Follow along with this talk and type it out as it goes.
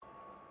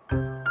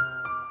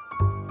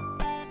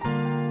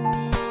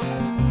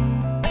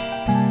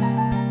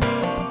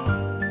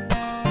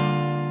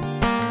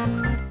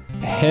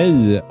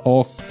Hej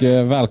och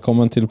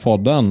välkommen till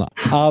podden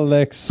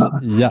Alex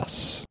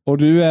Jass. Och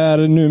du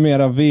är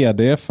numera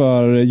vd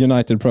för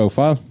United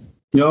Profile.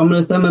 Ja, men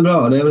det stämmer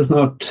bra. Det är väl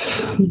snart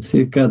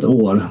cirka ett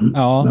år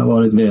jag har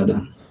varit vd.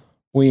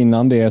 Och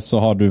innan det så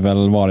har du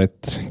väl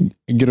varit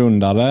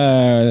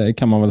grundare,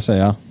 kan man väl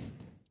säga.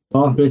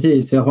 Ja,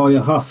 precis. Jag har ju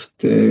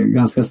haft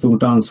ganska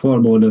stort ansvar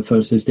både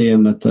för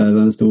systemet och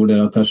även en stor del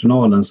av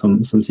personalen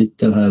som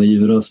sitter här i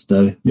Djuröst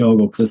där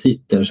jag också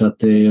sitter. Så att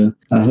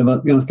det var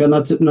ett ganska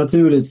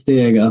naturligt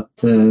steg att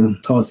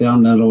ta sig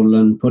an den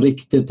rollen på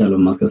riktigt, eller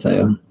vad man ska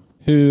säga.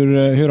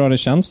 Hur har det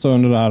känts då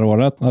under det här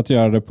året att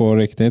göra det på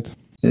riktigt?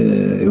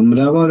 Men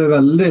det har varit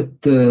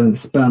väldigt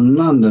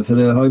spännande, för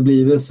det har ju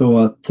blivit så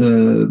att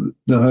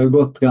det har ju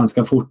gått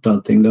ganska fort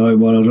allting. Det har ju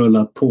bara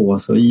rullat på,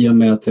 så i och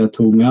med att jag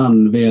tog mig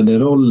an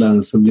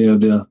vd-rollen så blev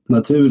det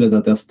naturligt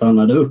att jag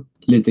stannade upp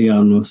lite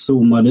grann och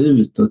zoomade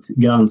ut och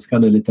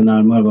granskade lite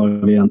närmare vad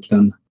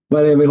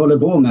det är vi håller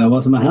på med och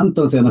vad som har hänt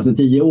de senaste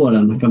 10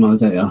 åren, kan man väl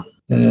säga.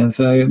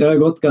 För det har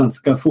gått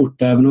ganska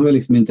fort, även om vi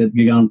liksom inte är ett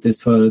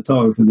gigantiskt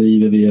företag så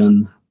driver vi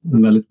en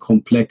väldigt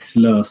komplex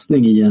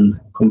lösning i en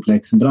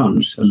komplex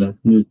bransch, eller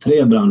nu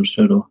 3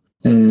 branscher då.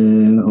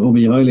 Och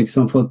vi har ju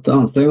liksom fått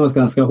anstränga oss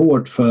ganska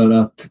hårt för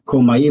att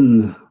komma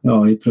in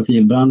i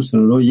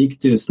profilbranschen, och då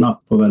gick det ju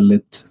snabbt på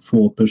väldigt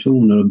få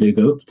personer att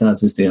bygga upp det här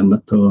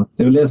systemet. Och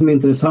det är väl det som är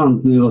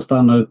intressant nu, att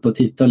stanna upp och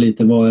titta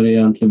lite vad är det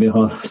egentligen vi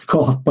har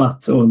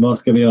skapat och vad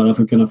ska vi göra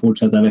för att kunna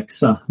fortsätta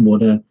växa,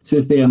 både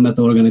systemet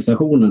och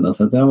organisationen då.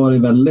 Så att det har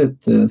varit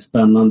väldigt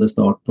spännande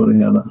start på det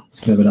hela,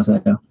 skulle jag vilja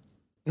säga.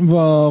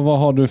 Vad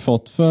har du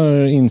fått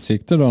för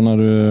insikter då när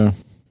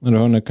du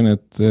har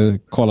kunnat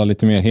kolla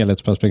lite mer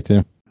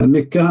helhetsperspektiv?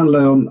 Mycket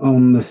handlar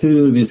om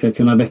hur vi ska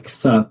kunna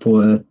växa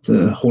på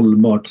ett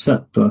hållbart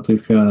sätt. Och att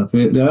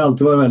det har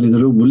alltid varit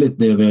väldigt roligt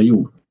det vi har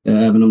gjort,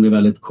 även om det är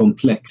väldigt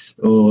komplext.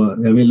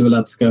 Och jag vill väl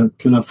att det ska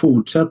kunna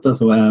fortsätta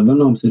så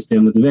även om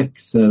systemet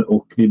växer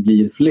och vi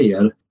blir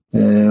fler.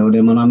 Och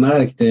det man har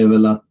märkt är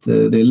väl att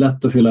det är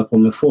lätt att fylla på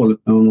med folk,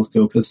 men man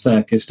måste också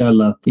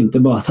säkerställa att inte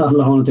bara att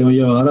alla har någonting att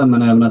göra,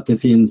 men även att det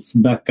finns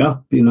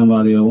backup inom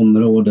varje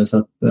område så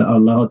att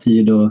alla har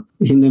tid och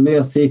hinner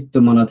med sitt,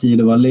 och man har tid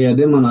att vara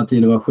ledig, man har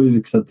tid att vara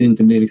sjuk, så att det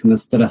inte blir liksom en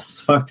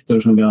stressfaktor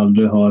som vi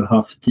aldrig har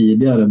haft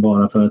tidigare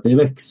bara för att det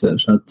växer.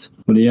 Så att,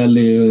 och det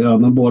gäller ju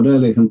men både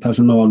liksom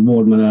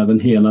personalvård men även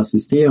hela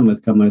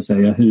systemet, kan man ju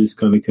säga. Hur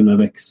ska vi kunna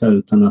växa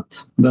utan att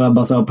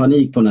drabbas av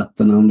panik på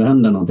nätterna om det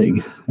händer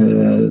någonting?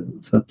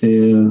 Så att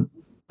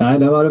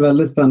det har varit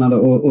väldigt spännande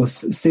att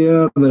se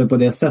över det på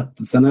det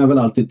sättet. Sen har jag väl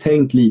alltid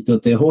tänkt lite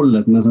åt det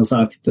hållet, men som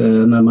sagt,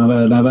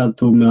 när jag väl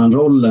tog mig an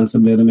rollen så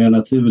blev det mer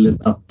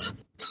naturligt att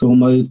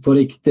zooma ut på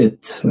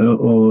riktigt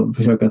och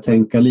försöka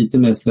tänka lite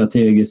mer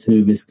strategiskt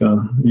hur vi ska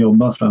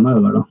jobba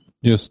framöver då.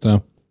 Just det.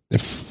 Det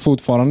är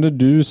fortfarande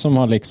du som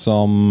har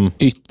liksom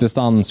ytterst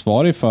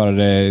ansvarig för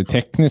det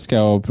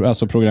tekniska och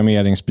alltså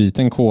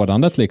programmeringsbiten,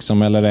 kodandet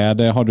liksom,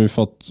 eller har du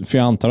fått, för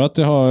jag antar att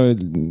det har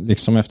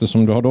liksom,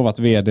 eftersom du har då varit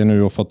vd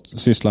nu och fått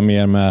syssla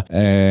mer med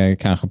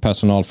kanske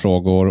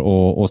personalfrågor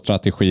och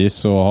strategi,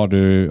 så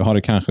har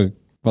du kanske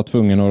var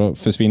tvungen att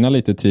försvinna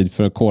lite tid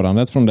för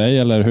kodandet från dig,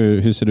 eller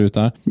hur ser det ut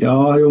där?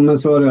 Ja, men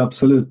så har det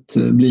absolut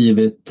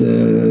blivit.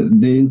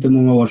 Det är inte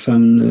många år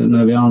sedan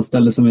när vi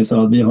anställde som vi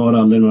sa att vi har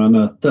aldrig några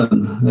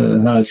möten.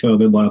 Här kör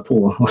vi bara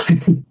på.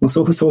 Och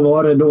så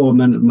var det då,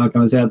 men man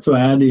kan väl säga att så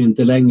är det ju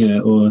inte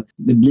längre. Och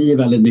det blir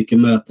väldigt mycket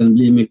möten, det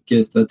blir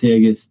mycket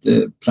strategiskt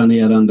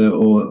planerande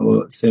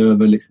och se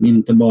över liksom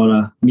inte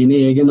bara min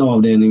egen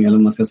avdelning, eller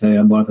man ska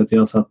säga, bara för att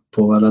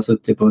jag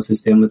suttit på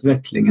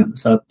systemutvecklingen.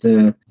 Så att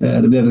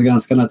det blev ett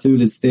ganska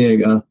naturligt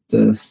steg att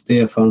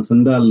Stefan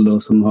Sundell då,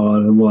 som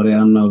har varit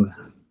en av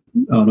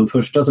de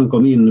första som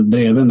kom in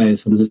bredvid mig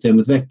som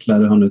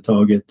systemutvecklare, har nu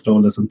tagit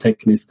rollen som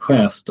teknisk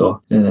chef då,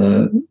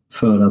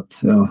 för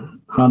att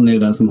han är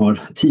den som har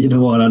tid att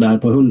vara där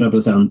på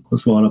 100% och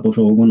svara på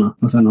frågorna.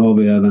 Och sen har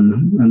vi även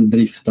en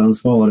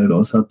driftansvarig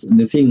då, så att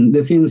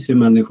det finns ju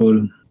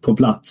människor på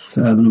plats,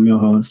 även om jag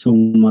har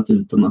zoomat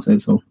ut, om man säger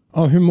så.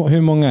 Ja,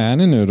 hur många är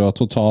ni nu då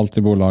totalt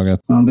i bolaget?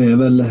 Ja, det är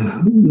väl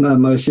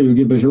närmare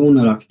 20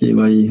 personer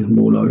aktiva i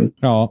bolaget.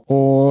 Ja,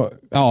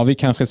 och vi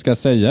kanske ska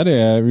säga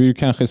det. Vi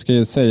kanske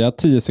ska säga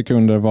 10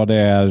 sekunder vad det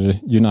är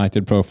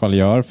United Profile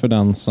gör för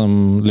den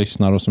som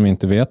lyssnar och som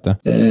inte vet det.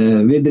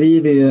 Vi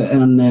driver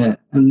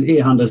en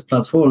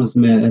e-handelsplattform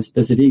som är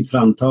specifikt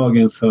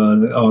framtagen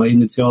för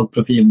initialt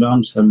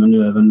profilbranschen, men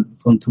nu även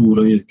kontor-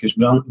 och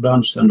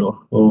yrkesbranschen då.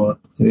 Och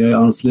vi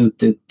har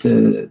anslutit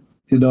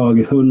idag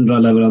 100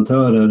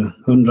 leverantörer,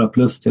 100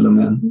 plus till och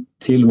med,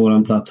 till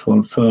våran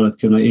plattform för att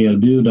kunna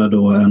erbjuda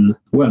då en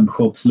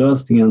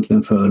webbshopslösning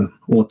egentligen för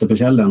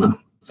återförsäljarna,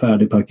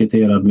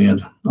 färdigpaketerad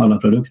med alla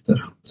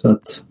produkter. Så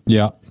att...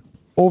 Ja.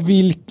 Och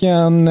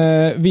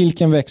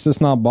vilken växer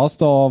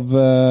snabbast av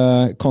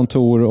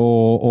kontor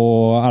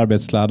och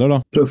arbetskläder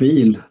då?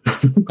 Profil.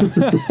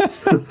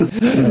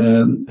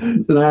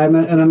 Nej,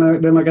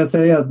 men det man kan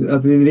säga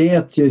att vi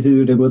vet ju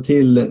hur det går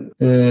till,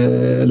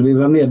 eller vi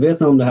var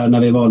medvetna om det här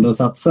när vi valde att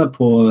satsa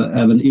på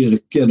även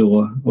yrke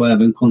då och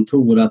även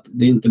kontor, att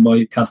det inte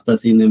bara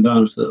kastas in i en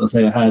bransch och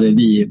säga här är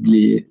vi,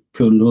 bli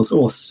kund hos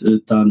oss,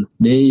 utan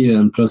det är ju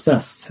en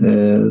process.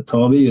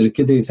 Tar vi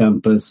yrke till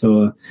exempel,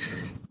 så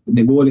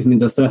det går liksom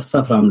inte att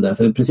stressa fram det.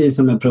 För precis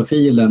som med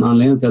profilen,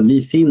 anledningen till att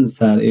vi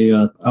finns här är ju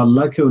att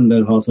alla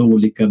kunder har så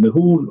olika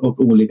behov och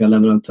olika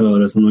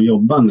leverantörer som de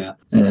jobbar med.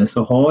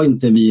 Så har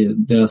inte vi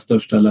deras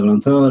största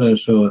leverantörer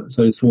så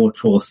är det svårt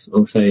för oss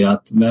att säga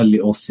att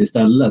välj oss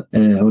istället.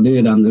 Och det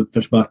är den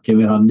uppförsbacken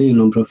vi hade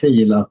inom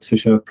profil, att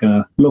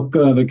försöka locka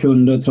över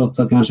kunder trots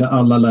att kanske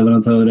alla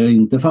leverantörer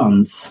inte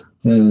fanns.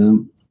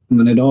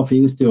 Men idag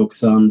finns det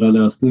också andra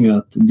lösningar,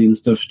 att din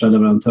största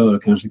leverantör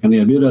kanske kan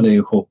erbjuda dig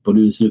en shop och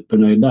du är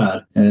supernöjd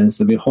där.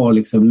 Så vi har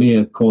liksom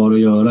mer kvar att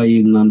göra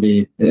innan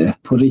vi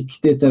på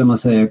riktigt, eller man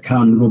säger,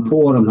 kan gå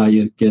på de här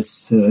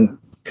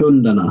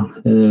yrkeskunderna.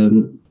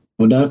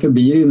 Och därför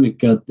blir det ju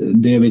mycket att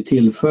det vi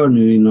tillför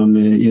nu inom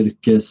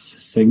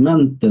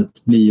yrkessegmentet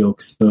blir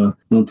också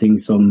någonting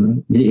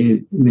som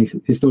vi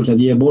i stort sett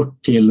ger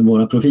bort till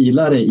våra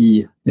profilare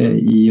i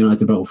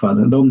United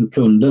Profile. De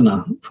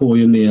kunderna får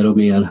ju mer och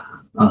mer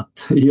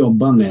att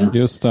jobba med.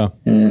 Just det.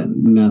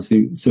 Medan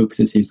vi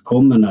successivt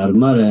kommer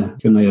närmare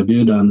kunna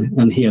erbjuda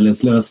en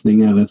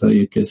helhetslösning även för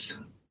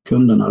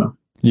yrkeskunderna då.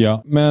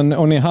 Ja,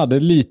 och ni hade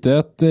lite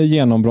ett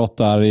genombrott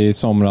där i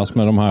somras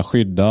med de här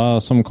skydda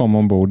som kom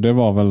ombord. Det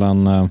var väl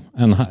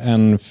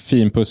en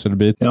fin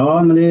pusselbit?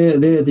 Ja, men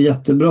det är ett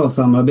jättebra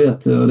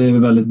samarbete och det är vi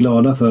väldigt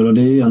glada för. Och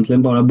det är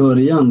egentligen bara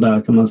början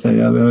där, kan man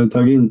säga. Vi har ju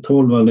tagit in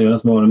 12 av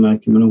deras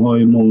varumärken, men de har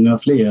ju många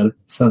fler.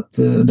 Så att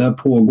där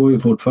pågår ju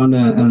fortfarande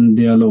en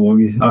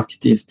dialog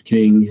aktivt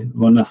kring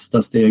vad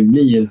nästa steg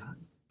blir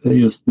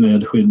just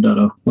med skydda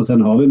då. Och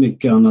sen har vi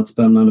mycket annat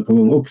spännande på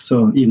gång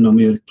också inom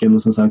yrken,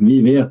 och som sagt,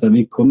 vi vet att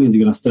vi kommer inte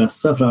kunna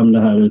stressa fram det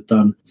här,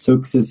 utan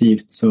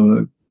successivt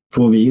så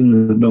får vi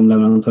in de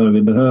leverantörer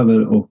vi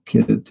behöver och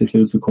till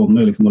slut så kommer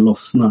det liksom att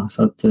lossna.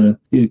 Så att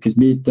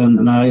yrkesbiten,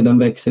 nej, den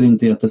växer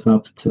inte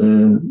jättesnabbt.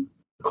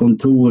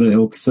 Kontor är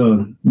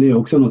också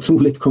en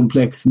otroligt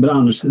komplex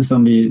bransch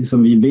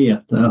som vi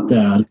vet att det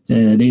är.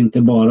 Det är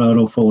inte bara att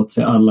roffa åt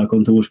sig alla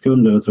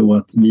kontorskunder och tro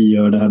att vi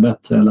gör det här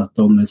bättre, eller att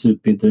de är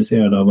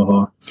superintresserade av att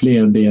ha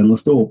fler ben att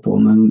stå på.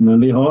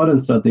 Men vi har en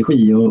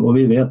strategi och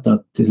vi vet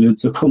att till slut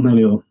så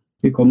kommer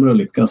vi kommer att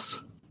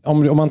lyckas.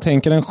 Om man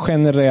tänker en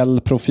generell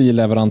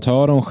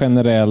profilleverantör och en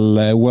generell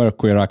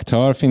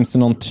workwear-aktör, finns det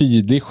någon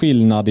tydlig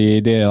skillnad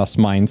i deras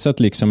mindset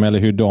liksom, eller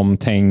hur de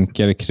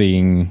tänker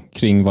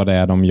kring vad det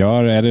är de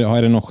gör?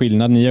 Är det någon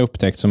skillnad ni har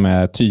upptäckt som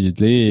är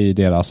tydlig i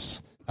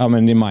deras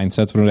i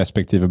mindset från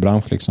respektive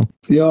bransch liksom?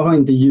 Jag har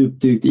inte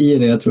djupdykt i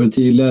det. Jag tror det är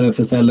tydligare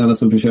för säljarna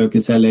som försöker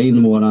sälja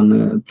in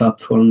våran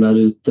plattform där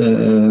ute.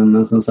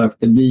 Men som sagt,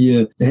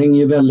 det hänger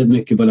ju väldigt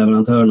mycket på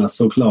leverantörerna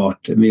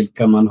såklart,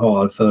 vilka man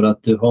har. För att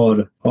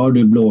har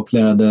du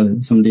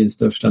blåkläder som din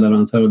största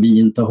leverantör och vi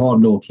inte har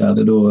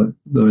blåkläder, då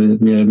är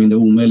det mer eller mindre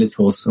omöjligt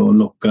för oss att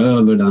locka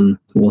över den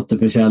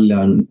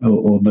återförsäljaren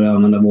och börja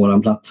använda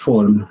våran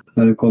plattform.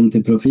 När det kom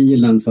till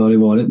profilen så har det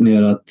varit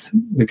mer att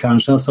det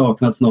kanske har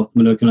saknats något,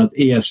 men du har kunnat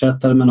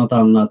ersätta det med något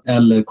annat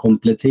eller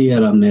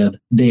komplettera med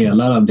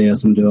delar av det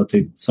som du har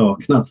tyckt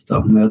saknats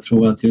då. Men jag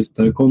tror att just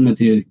när det kommer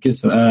till yrke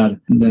så är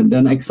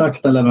den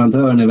exakta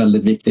leverantören är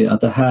väldigt viktig.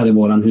 Att det här är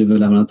våran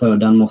huvudleverantör,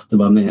 den måste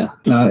vara med.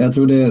 Ja, jag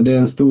tror det är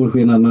en stor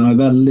skillnad. Man är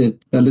väldigt,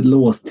 väldigt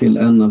låst till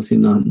en av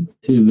sina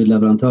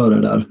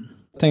huvudleverantörer där.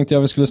 Tänkte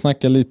jag vi skulle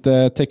snacka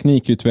lite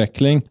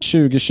teknikutveckling.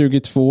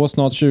 2022,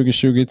 snart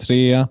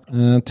 2023.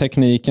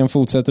 Tekniken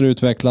fortsätter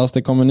utvecklas.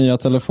 Det kommer nya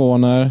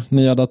telefoner,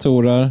 nya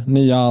datorer,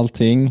 nya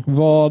allting.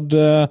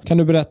 Kan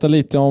du berätta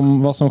lite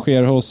om vad som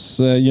sker hos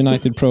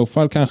United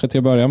Profile kanske till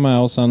att börja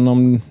med, och sen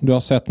om du har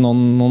sett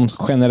någon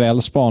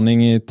generell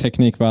spaning i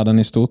teknikvärlden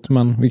i stort.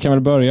 Men vi kan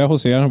väl börja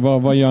hos er.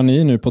 Vad gör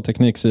ni nu på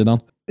tekniksidan?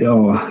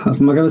 Ja,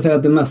 alltså man kan väl säga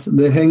att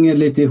det hänger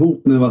lite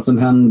ihop med vad som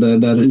händer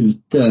där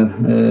ute.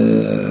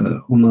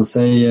 Om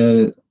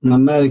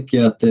man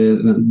märker att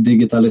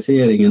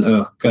digitaliseringen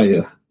ökar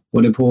ju.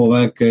 Och det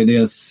påverkar ju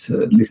dels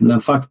liksom den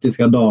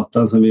faktiska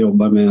datan som vi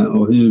jobbar med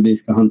och hur vi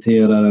ska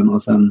hantera den,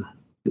 och sen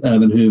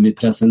även hur vi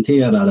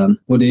presenterar den.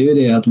 Och det är ju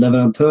det att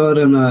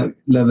leverantörerna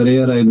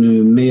levererar ju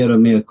nu mer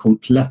och mer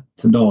komplett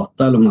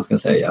data, eller vad man ska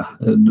säga.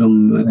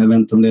 Jag vet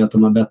inte om det är att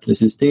de har bättre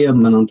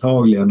system, men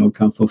antagligen och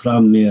kan få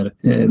fram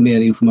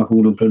mer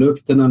information om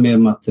produkterna, mer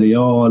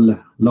material,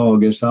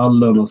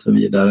 lagersaldon och så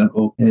vidare.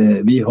 Och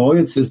vi har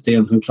ju ett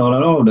system som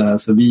klarar av det här,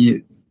 så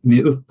vi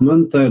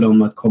uppmuntrar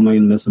dem att komma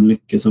in med så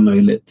mycket som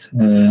möjligt.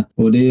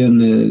 Och det är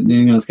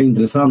en ganska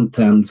intressant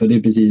trend, för det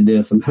är precis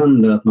det som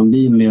händer, att man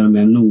blir mer och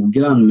mer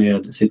noggrann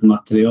med sitt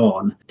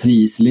material,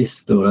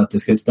 prislistor, att det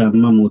ska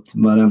stämma mot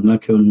varenda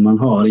kund man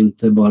har,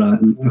 inte bara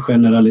en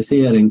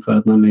generalisering för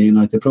att man är med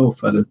United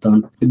Profile,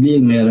 utan det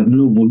blir mer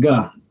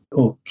noga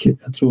Och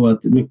jag tror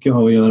att mycket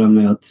har att göra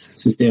med att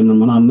systemen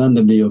man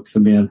använder blir också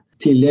mer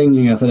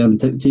tillgängliga för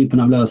den typen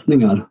av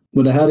lösningar.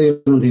 Och det här är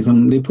någonting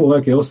som det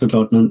påverkar oss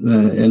såklart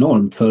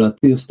enormt, för att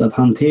just att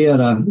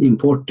hantera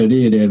importer, det är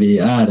ju det vi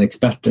är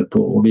experter på,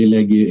 och vi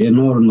lägger ju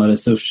enorma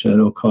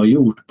resurser och har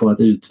gjort på att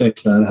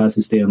utveckla det här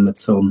systemet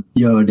som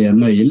gör det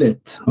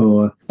möjligt.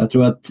 Och jag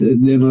tror att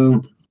det är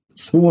nog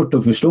svårt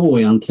att förstå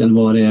egentligen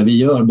vad det är vi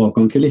gör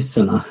bakom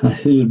kulisserna.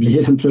 Hur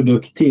blir en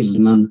produkt till?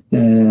 Men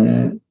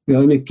vi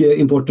har mycket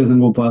importer som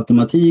går på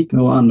automatik,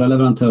 och andra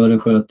leverantörer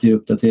sköter ju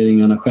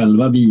uppdateringarna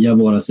själva via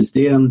våra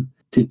system.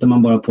 Tittar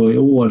man bara på i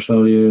år så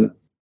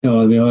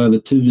har vi har över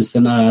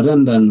 1000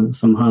 ärenden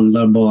som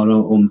handlar bara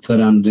om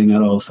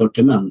förändringar av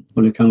sortiment.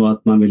 Och det kan vara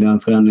att man vill göra en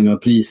förändring av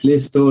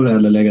prislistor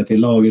eller lägga till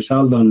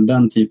lagersaldon,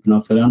 den typen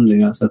av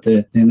förändringar. Så att det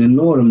är en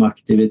enorm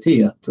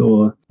aktivitet.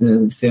 Och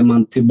ser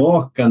man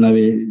tillbaka när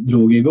vi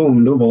drog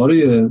igång, då var det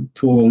ju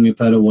 2 gånger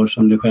per år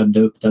som det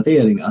skedde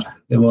uppdateringar.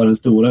 Det var den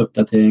stora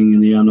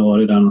uppdateringen i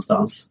januari där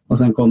någonstans. Och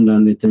sen kom det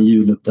en liten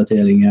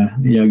juluppdatering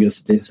i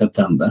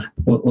augusti-september.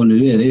 Och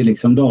nu är det ju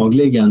liksom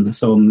dagligen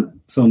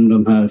som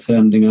de här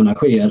förändringarna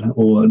sker.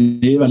 Och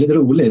det är väldigt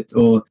roligt,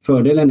 och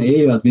fördelen är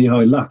ju att vi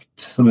har lagt,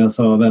 som jag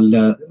sa,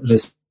 väldigt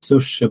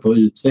resurser på att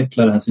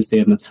utveckla det här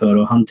systemet för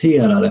att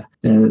hantera det,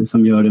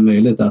 som gör det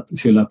möjligt att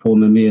fylla på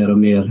med mer och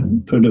mer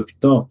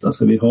produktdata.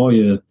 Så vi har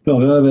ju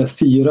över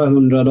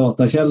 400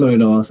 datakällor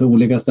idag, alltså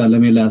olika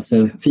ställen vi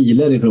läser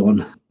filer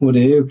ifrån. Och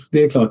det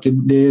är klart,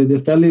 det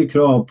ställer ju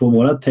krav på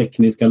våra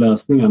tekniska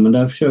lösningar, men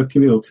där försöker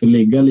vi också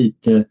ligga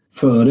lite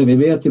före. Vi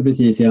vet ju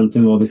precis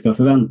egentligen vad vi ska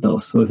förvänta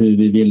oss och hur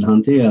vi vill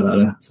hantera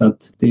det. Så att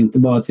det är inte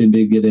bara att vi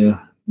bygger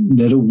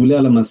det roliga,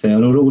 eller man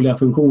säger, de roliga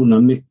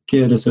funktionerna.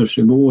 Mycket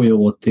resurser går ju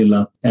åt till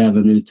att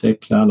även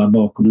utveckla alla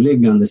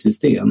bakomliggande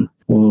system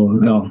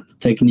och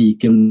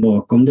tekniken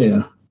bakom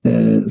det.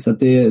 Så att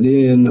det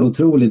är en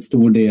otroligt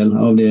stor del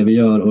av det vi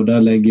gör, och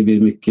där lägger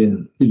vi mycket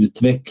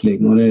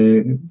utveckling. Och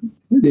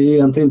det är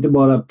egentligen inte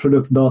bara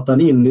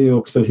produktdatan in, det är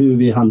också hur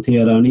vi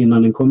hanterar den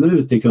innan den kommer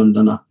ut till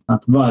kunderna.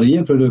 Att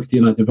varje produkt i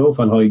United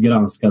Profile har ju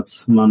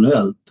granskats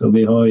manuellt, och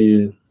vi har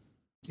ju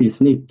i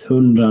snitt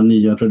 100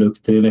 nya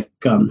produkter i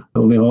veckan.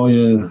 Och vi har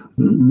ju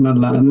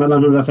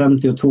mellan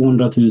 150 och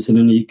 200 000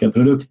 unika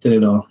produkter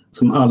idag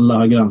som alla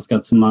har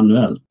granskats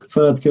manuellt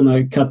för att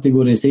kunna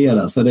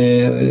kategorisera. Så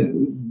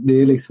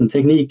det är liksom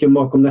tekniken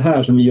bakom det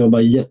här som vi jobbar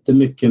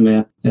jättemycket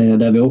med,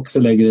 där vi också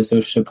lägger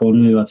resurser på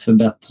nu att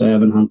förbättra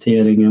även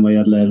hanteringen vad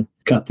gäller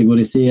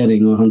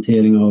kategorisering och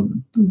hantering av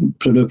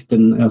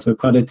produkten, alltså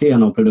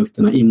kvaliteten av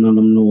produkterna innan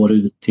de når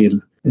ut till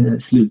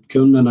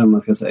slutkunderna,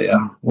 man ska säga.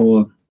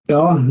 Och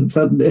ja,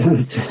 så att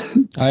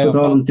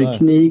total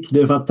teknik,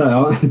 det fattar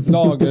jag.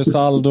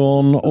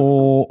 Lagersaldon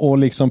och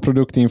liksom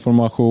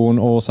produktinformation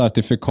och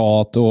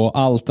certifikat och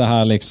allt det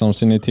här liksom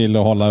ser ni till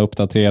att hålla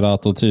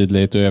uppdaterat och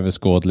tydligt och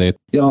överskådligt.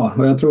 Ja,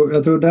 och jag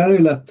tror där är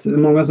det lätt.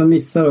 Många som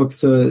missar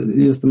också,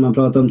 just när man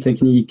pratar om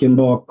tekniken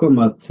bakom,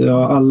 att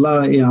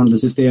alla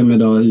e-handelssystem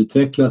idag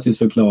utvecklas ju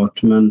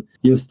såklart, men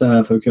just det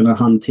här för att kunna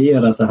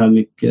hantera så här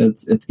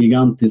mycket, ett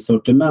gigantiskt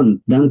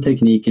sortiment, den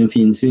tekniken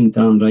finns ju inte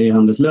i andra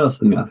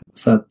e-handelslösningar.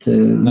 Så att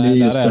nej,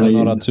 det där är det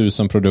några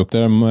tusen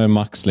produkter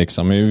max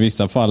liksom. I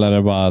vissa fall är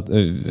det bara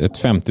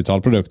ett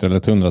 50-tal produkter eller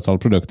ett 100-tal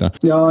produkter.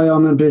 Ja,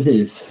 men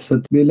precis. Så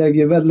att vi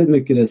lägger väldigt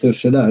mycket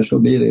resurser där, så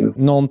blir det ju.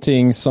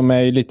 Någonting som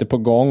är lite på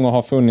gång och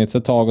har funnits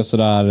ett tag och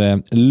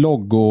sådär,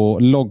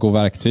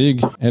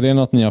 logoverktyg. Är det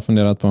något ni har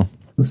funderat på?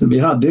 Alltså, vi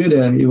hade ju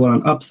det i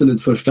vår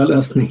absolut första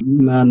lösning.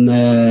 Men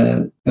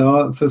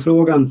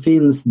förfrågan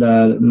finns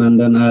där, men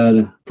den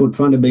är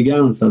fortfarande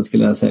begränsad,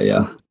 skulle jag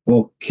säga.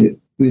 Och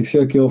vi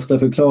försöker ju ofta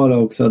förklara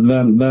också att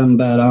vem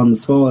bär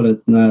ansvaret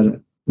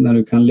när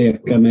du kan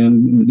leka med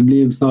det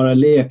blir snarare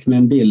lek med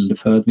en bild,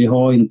 för att vi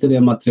har inte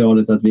det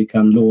materialet att vi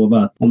kan lova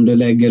att om du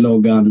lägger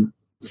loggan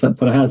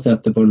på det här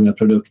sättet på den här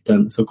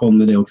produkten så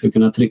kommer det också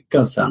kunna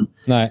tryckas sen.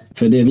 Nej.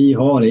 För det vi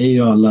har är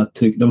ju alla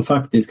de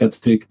faktiska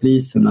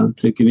tryckpriserna.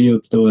 Trycker vi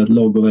upp då ett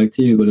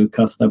logoverktyg och du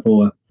kastar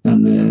på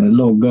en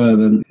logga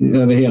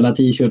över hela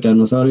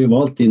t-shirten, och så har du ju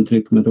valt din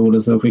tryckmetod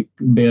och så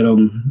ber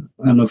om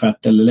en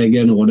offert eller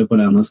lägger en order på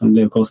den, och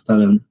som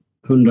kostar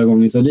 100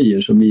 gånger så dyr,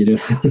 så blir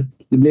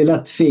det blir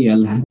lätt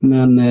fel.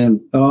 Men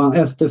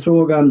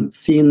efterfrågan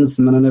finns,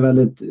 men den är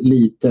väldigt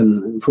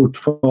liten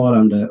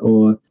fortfarande,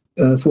 och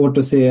svårt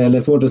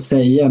att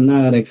säga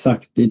när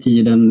exakt i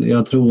tiden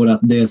jag tror att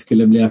det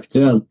skulle bli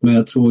aktuellt, men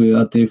jag tror ju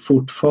att det är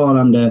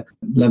fortfarande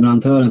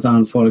leverantörens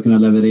ansvar att kunna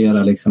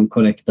leverera liksom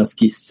korrekta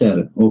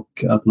skisser, och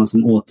att man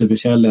som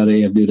återförsäljare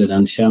erbjuder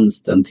den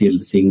tjänsten till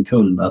sin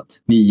kund, att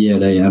vi ger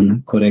dig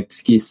en korrekt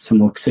skiss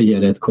som också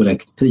ger dig ett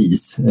korrekt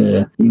pris.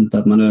 Inte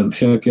att man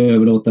försöker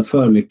överlåta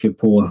för mycket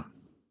på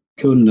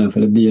kunden,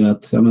 för det blir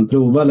att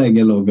prova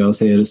lägga logga och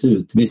se hur det ser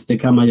ut. Visst, det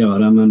kan man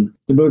göra, men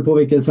Det beror på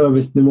vilken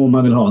servicenivå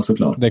man vill ha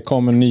såklart. Det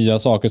kommer nya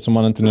saker som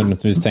man inte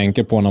nödvändigtvis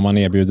tänker på när man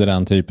erbjuder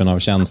den typen av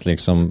tjänst.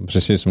 Liksom.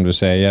 Precis som du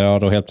säger, ja,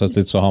 då helt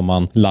plötsligt så har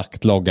man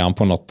lagt loggan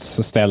på något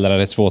ställe där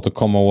det är svårt att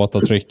komma åt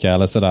och trycka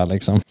eller sådär.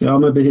 Liksom. Ja,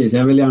 men precis.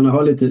 Jag vill gärna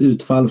ha lite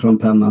utfall från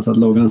pennan så att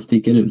loggan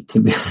sticker ut.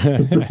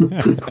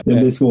 Det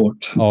blir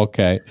svårt.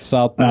 Okej. Så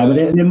att... men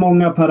det är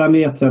många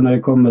parametrar när det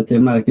kommer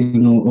till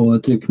märkning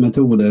och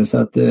tryckmetoder. Så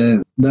att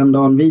den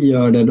dagen vi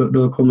gör det,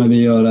 då kommer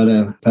vi göra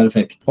det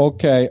perfekt.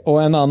 Okej,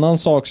 och en annan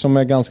sak som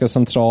är ganska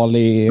central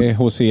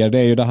hos er, det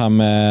är ju det här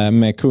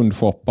med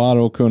kundshoppar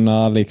och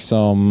kunna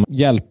liksom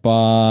hjälpa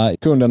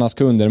kundernas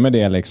kunder med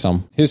det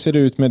liksom. Hur ser det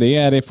ut med det?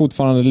 Är det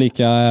fortfarande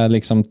lika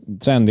liksom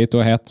trendigt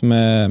och hett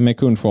med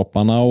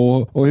kundshopparna?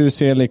 Och hur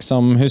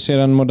ser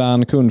en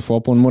modern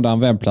kundshop och en modern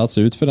webbplats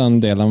ut för den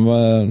delen?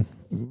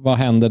 Vad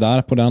händer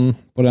där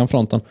på den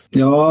fronten?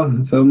 Ja,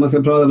 för om man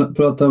ska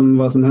prata om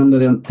vad som händer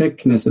rent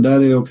tekniskt, så där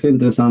är det också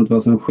intressant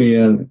vad som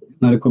sker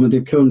när det kommer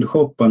till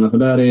kundshopparna, för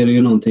där är det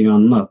ju någonting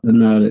annat.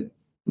 När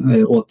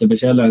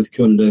återbeskällarens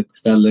kunder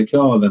ställer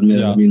kraven mer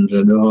eller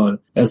mindre. Du har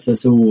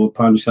SSO och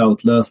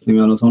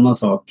punch-out-lösningar och sådana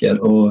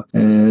saker. Och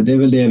det är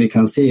väl det vi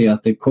kan se,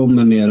 att det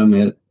kommer mer och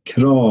mer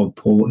krav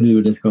på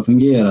hur det ska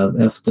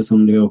fungera,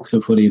 eftersom vi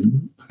också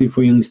vi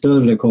får in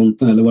större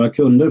konton, eller våra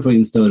kunder får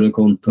in större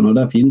konton, och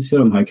där finns ju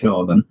de här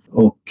kraven.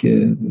 Och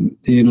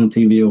det är ju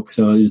någonting vi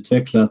också har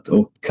utvecklat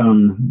och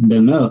kan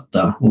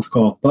bemöta och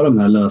skapa de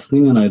här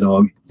lösningarna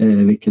idag,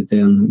 vilket är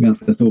en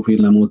ganska stor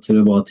skillnad mot hur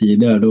det var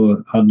tidigare.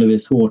 Då hade vi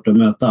svårt att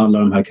möta alla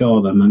de här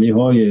kraven, men vi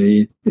har ju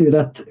i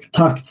rätt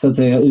takt så att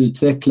säga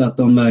utvecklat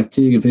de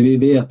verktygen, för vi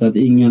vet att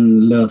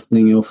ingen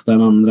lösning är ofta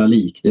en andra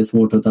lik. Det är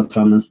svårt att ta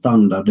fram en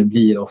standard, det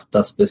blir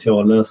ofta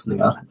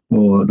speciallösningar,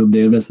 och då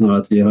blir det snarare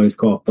att vi har ju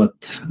skapat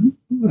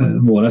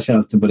våra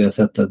tjänster på det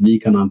sättet att vi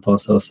kan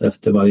anpassa oss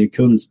efter varje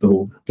kunds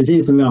behov.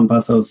 Precis som vi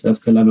anpassar oss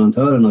efter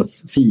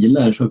leverantörernas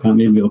filer, så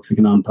vill vi också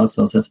kunna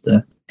anpassa oss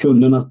efter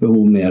kundernas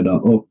behov mer då.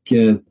 Och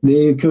det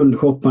är ju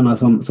kundshopparna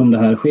som det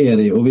här sker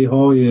i, och vi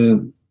har ju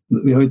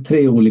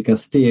 3 olika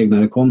steg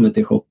när det kommer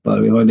till shoppar.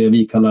 Vi har det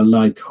vi kallar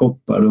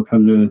light-shoppar. Då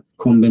kan du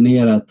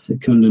kombinera ett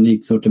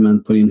kundunikt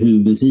sortiment på din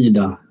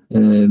huvudsida,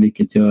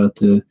 vilket gör att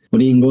och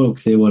det ingår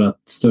också i vårt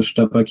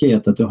största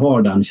paket att du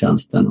har den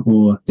tjänsten,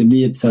 och det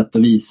blir ett sätt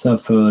att visa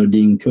för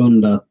din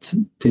kund att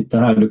titta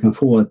här, du kan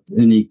få ett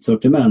unikt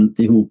sortiment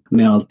ihop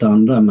med allt det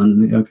andra,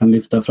 men jag kan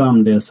lyfta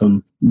fram det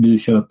som du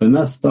köper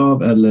mest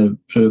av, eller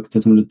produkter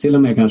som du till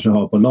och med kanske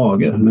har på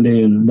lager. Men det är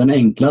ju den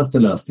enklaste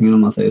lösningen,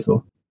 om man säger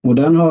så. Och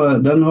den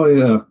har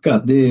ju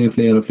ökat. Det är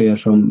fler och fler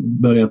som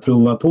börjar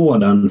prova på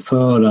den,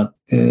 för att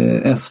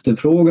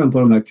efterfrågan på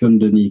de här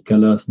kundunika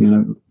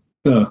lösningarna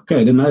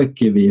ökar. Det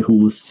märker vi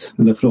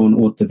från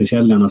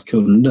återförsäljarnas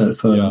kunder,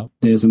 för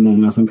det är så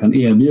många som kan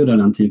erbjuda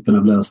den typen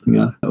av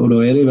lösningar. Och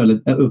då är det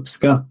väldigt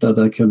uppskattat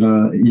att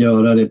kunna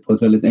göra det på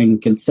ett väldigt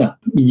enkelt sätt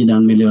i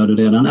den miljö du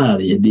redan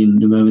är i.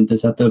 Du behöver inte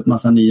sätta upp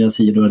massa nya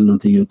sidor eller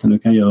någonting, utan du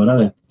kan göra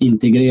det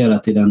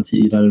integrerat i den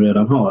sida du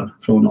redan har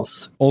från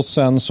oss. Och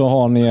sen så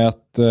har ni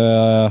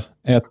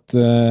ett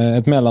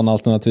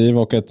mellanalternativ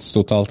och ett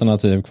stort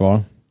alternativ kvar.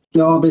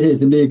 Ja, precis.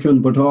 Det blir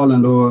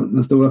kundportalen då.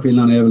 Den stora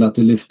skillnaden är väl att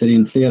du lyfter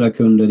in flera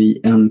kunder i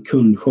en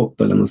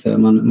kundshop, eller man säger.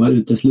 Man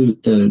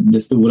utesluter det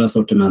stora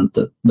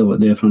sortimentet, då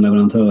det är från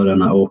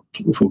leverantörerna, och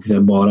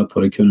fokuserar bara på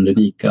det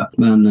kundunika.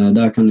 Men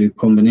där kan du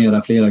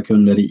kombinera flera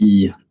kunder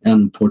i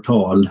en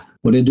portal.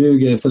 Och det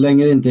duger så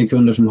länge det inte är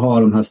kunder som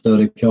har de här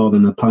större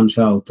kraven med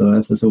punch-out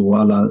och SSO och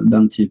alla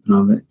den typen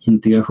av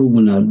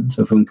integrationer,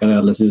 så funkar det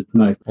alldeles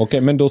utmärkt.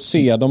 Okej, men då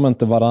ser de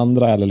inte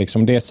varandra, eller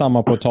liksom det är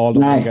samma portal de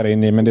loggar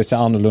in i, men det ser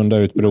annorlunda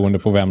ut beroende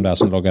på vem det är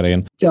som loggar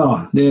in?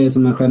 Ja, det är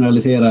som en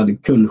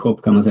generaliserad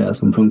kundshop kan man säga,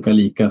 som funkar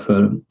lika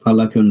för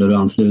alla kunder du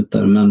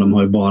ansluter, men de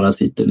har ju bara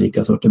sitt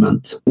unika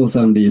sortiment. Och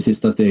sen blir ju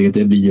sista steget,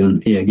 det blir ju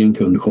en egen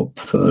kundshop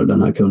för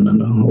den här kunden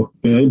då. Och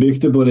vi har ju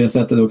byggt det på det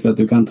sättet också att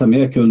du kan ta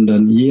med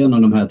kunden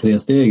genom de här 3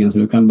 stegen, så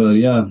du kan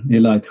börja i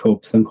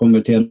Lightshop, sen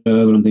konvertera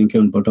över din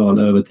kundportal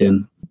över till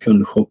en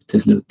kundshop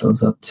till slut.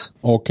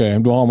 Okej,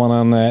 då har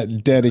man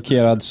en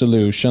dedikerad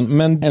solution.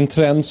 Men en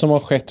trend som har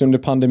skett under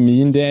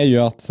pandemin, det är ju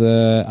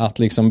att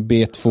liksom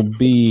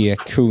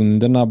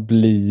B2B-kunderna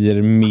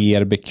blir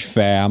mer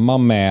bekväma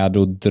med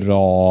att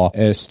dra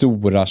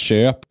stora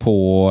köp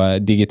på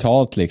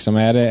digitalt. Liksom.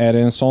 Är det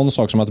en sån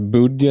sak som att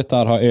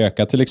budgetar har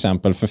ökat till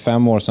exempel? För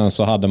 5 år sedan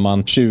så hade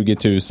man 20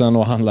 000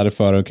 och handlade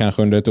för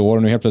kanske under ett år,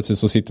 och nu helt plötsligt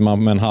så sitter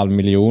man med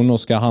 500 000 och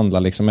ska handla.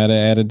 Liksom.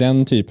 Är det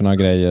den typen av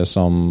grejer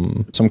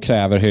som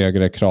kräver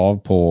högre krav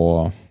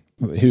på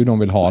hur de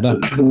vill ha det?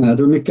 Jag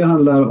tror mycket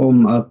handlar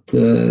om att,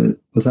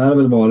 och så här har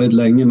det väl varit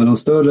länge, men de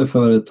större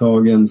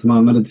företagen som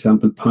använder till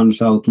exempel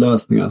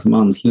punch-out-lösningar, som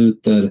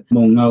ansluter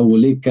många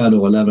olika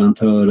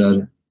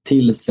leverantörer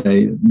till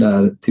sig,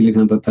 där till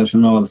exempel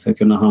personal ska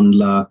kunna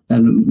handla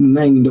en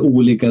mängd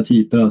olika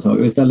typer av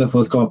saker. Istället för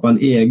att skapa en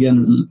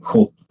egen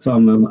shop, så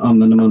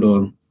använder man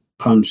då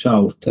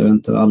punch-out. Jag vet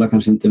inte, alla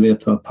kanske inte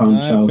vet vad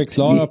punch-out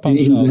förklara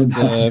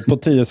punch-out på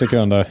 10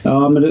 sekunder.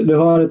 Ja, men du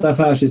har ett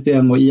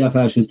affärssystem, och i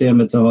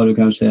affärssystemet så har du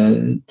kanske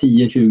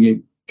 10-20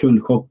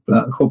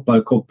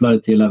 kundshoppar kopplade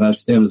till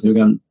affärssystemet. Så du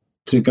kan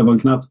trycka på en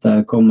knapp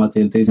där, komma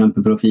till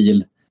exempel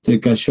profil,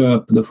 trycka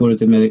köp, då får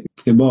du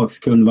tillbaks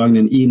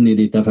kundvagnen in i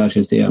ditt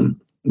affärssystem.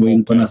 Gå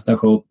in på nästa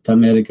shop, ta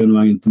med dig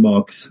kundvagnen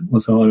tillbaks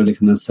och så har du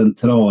liksom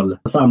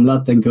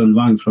samlat en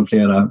kundvagn från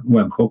flera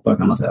webbshoppar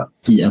kan man säga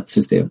i ett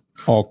system.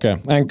 Okej.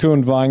 En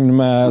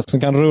kundvagn som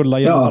kan rulla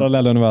genom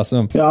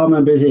parallelluniversum. Ja,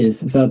 men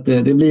precis. Så att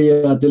det blir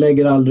ju att du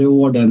lägger aldrig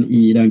orden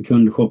i den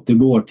kundshop du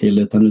går till,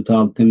 utan du tar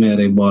alltid med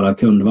dig bara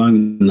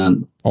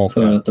kundvagnen.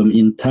 För att de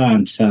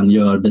internt sen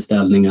gör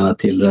beställningarna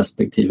till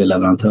respektive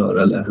leverantör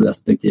eller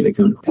respektive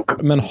kund.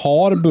 Men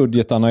har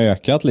budgetarna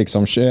ökat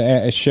liksom?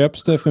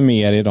 Köps det för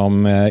mer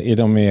i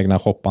de egna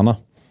shopparna?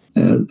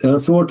 Jag har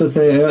svårt att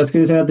säga. Jag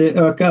skulle säga att det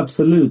ökar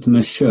absolut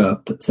med köp.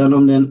 Sen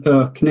om det är en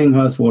ökning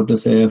har jag svårt att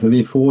säga, för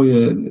vi får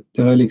ju,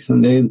 det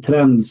är en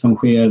trend som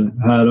sker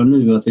här och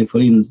nu att vi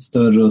får in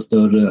större och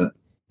större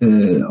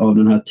av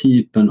den här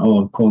typen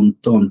av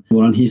konton.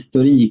 Vår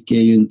historik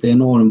är ju inte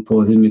enorm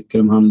på hur mycket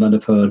de handlade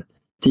för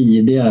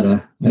tidigare.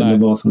 Nej. Eller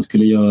vad som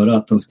skulle göra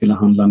att de skulle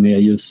handla mer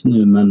just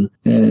nu, men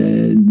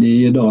det är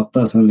ju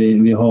data som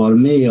vi har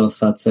med oss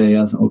så att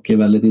säga och är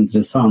väldigt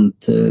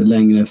intressant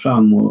längre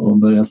fram och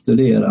börja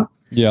studera.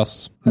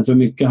 Yes. Jag tror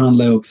mycket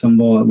handlar också om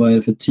vad är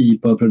det för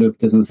typ av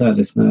produkter som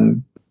säljs. När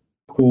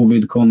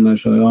covid kommer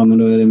så men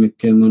då är det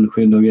mycket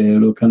munskydd och grejer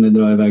och då kan det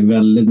dra iväg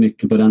väldigt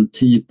mycket på den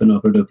typen av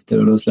produkter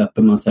och då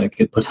släpper man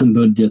säkert på den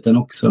budgeten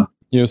också.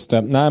 Just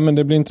det. Nej, men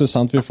det blir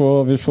intressant. Vi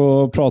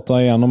får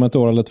prata igen om ett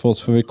år eller två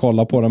så får vi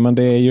kolla på det. Men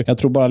det är ju, jag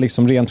tror bara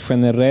liksom rent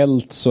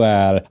generellt så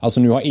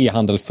alltså nu har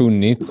e-handel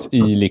funnits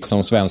i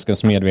liksom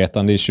svenskens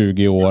medvetande i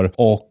 20 år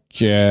och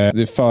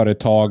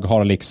företag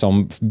har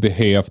liksom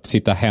behövt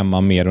sitta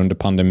hemma mer under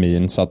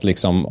pandemin så att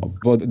liksom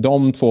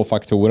de två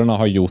faktorerna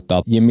har gjort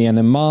att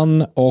gemene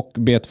man och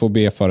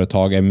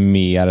B2B-företag är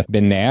mer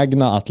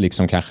benägna att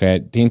liksom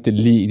kanske,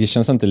 det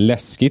känns inte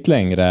läskigt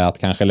längre att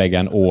kanske lägga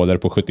en order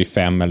på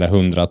 75 eller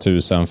 100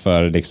 000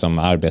 för liksom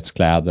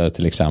arbetskläder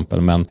till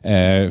exempel, men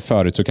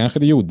förut så kanske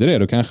det gjorde det,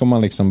 då kanske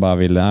man liksom bara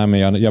ville,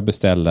 men jag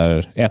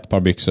beställer ett par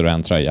byxor och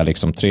en tröja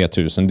liksom 3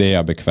 000, det är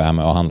jag bekväm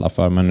med att handla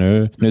för, men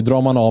nu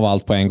drar man av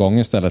allt på en gång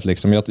istället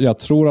liksom. Jag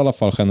tror i alla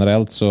fall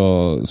generellt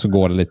så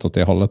går det lite åt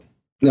det hållet.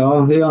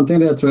 Ja, det är antingen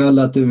det jag tror,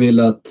 eller att du vill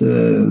att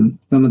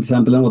till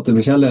exempel en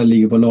återförsäljare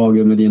ligger på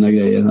lager med dina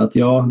grejer. Att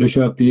du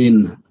köper ju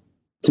in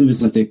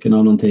 1000 stycken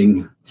av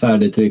någonting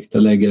färdigtryckt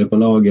och lägger det på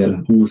lager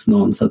hos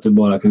någon så att du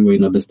bara kan gå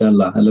in och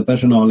beställa. Eller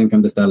personalen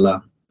kan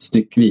beställa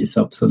styckvis,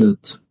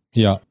 absolut.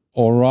 Ja.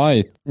 All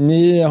right.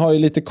 Ni har ju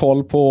lite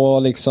koll på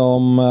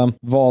liksom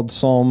vad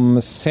som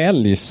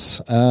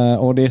säljs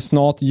och det är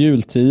snart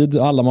jultid.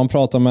 Alla man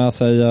pratar med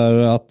säger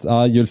att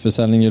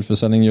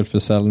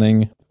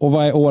julförsäljning. Och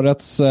vad är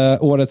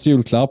årets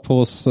julklapp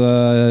hos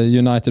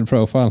United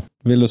Profile?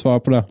 Vill du svara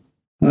på det?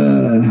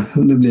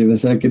 Det blir väl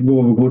säkert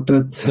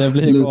gåvokortet. Det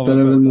blir lutar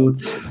det väl mot.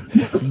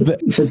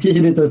 För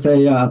tidigt att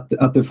säga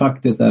att det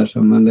faktiskt är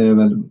så, men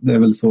det är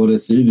väl så det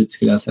ser ut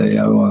skulle jag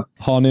säga. Och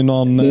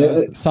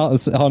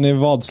har ni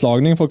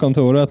vadslagning på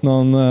kontoret?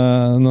 Någon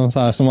så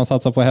här som man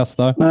satsar på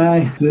hästar?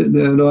 Nej,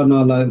 då har nog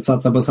alla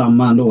satsat på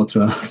samma ändå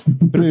tror jag.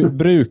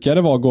 Brukar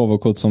det vara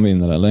gåvokort som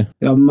vinner eller?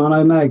 Ja, man har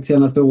ju märkt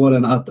senaste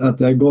åren att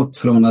det har gått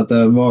från att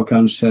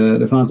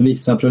det fanns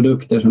vissa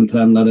produkter som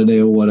trendade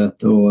det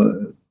året och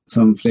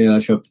som flera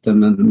köpte,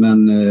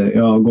 men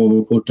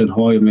gåvokorten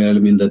har ju mer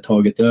eller mindre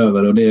tagit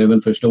över och det är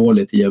väl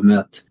förståeligt i och med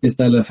att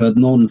istället för att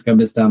någon ska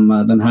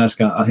bestämma den här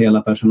ska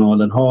hela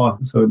personalen ha,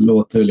 så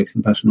låter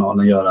liksom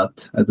personalen göra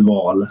ett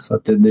val, så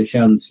att det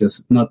känns ju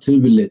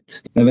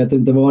naturligt. Jag vet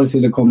inte vad det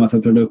skulle komma för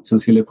produkt som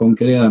skulle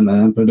konkurrera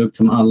med en produkt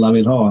som alla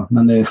vill ha,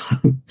 men det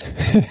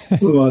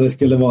vad det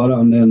skulle vara,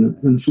 om det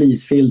är en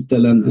fleecefilt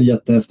eller en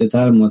jättehäftig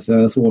termos, så är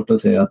det svårt att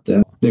säga att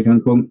det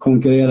kan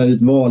konkurrera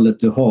ut valet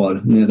du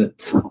har med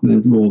ett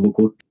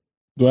gåvokort.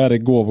 Då är det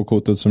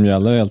gåvokortet som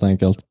gäller helt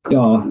enkelt.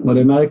 Ja, och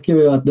det märker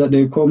vi att det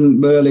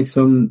börjar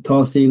liksom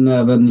tas in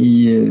även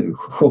i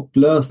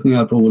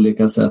shopplösningar på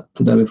olika sätt.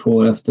 Där vi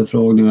får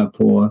efterfrågningar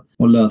på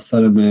att lösa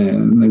det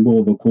med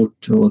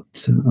gåvokort.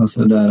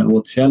 Alltså där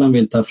återförsäljaren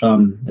vill ta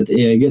fram ett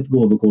eget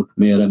gåvokort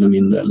mer eller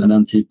mindre. Eller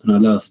den typen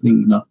av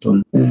lösning. Att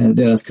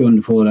deras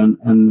kund får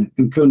en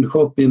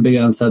kundshop i en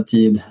begränsad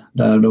tid.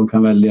 Där de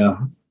kan välja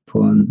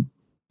på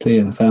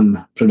 3-5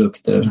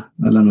 produkter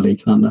eller något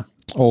liknande.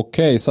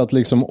 Okej, så att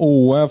liksom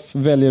OF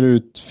väljer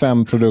ut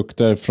 5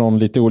 produkter från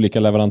lite olika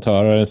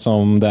leverantörer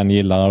som den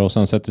gillar och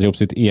sen sätter ihop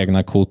sitt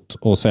egna kort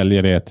och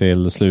säljer det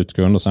till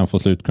slutkund och sen får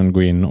slutkund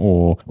gå in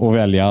och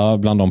välja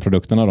bland de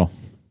produkterna då?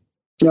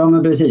 Ja,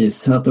 men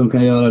precis. Att de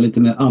kan göra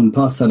lite mer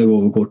anpassade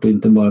gåvokort och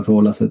inte bara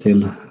förhålla sig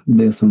till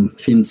det som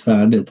finns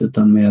färdigt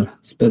utan mer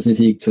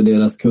specifikt för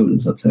deras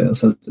kund så att säga.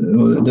 Så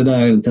det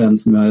där är en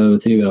trend som jag är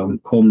övertygad om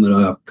kommer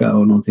att öka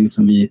och någonting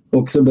som vi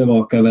också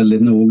bevakar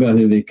väldigt noga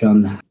hur vi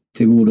kan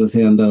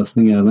tillgodose en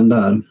lösning även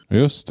där.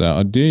 Just det,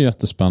 ja, det är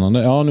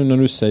jättespännande. Ja, nu när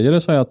du säger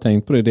det så har jag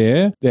tänkt på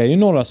det. Det är ju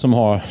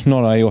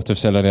några i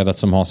återförsäljarledet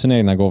som har sina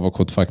egna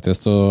gåvokort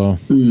faktiskt. Och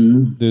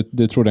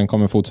du tror den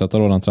kommer fortsätta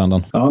då, den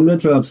trenden? Ja, men det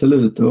tror jag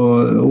absolut.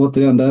 Och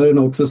återigen, där är det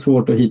nog också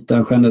svårt att hitta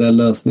en generell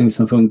lösning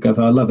som funkar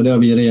för alla. För det har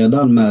vi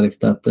redan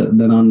märkt att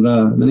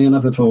den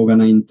ena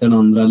förfrågan är inte den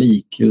andra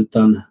lik,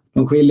 utan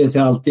de skiljer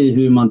sig alltid i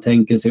hur man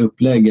tänker sig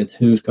upplägget.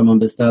 Hur ska man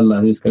beställa?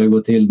 Hur ska det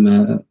gå till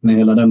med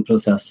hela den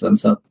processen?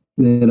 Så att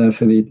det är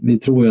därför vi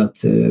tror att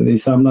vi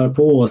samlar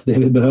på oss det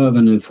vi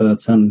behöver nu för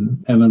att sen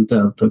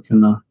eventuellt att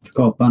kunna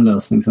skapa en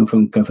lösning som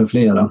funkar för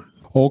flera.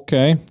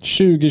 Okej.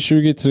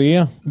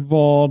 2023,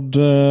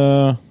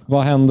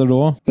 vad händer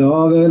då?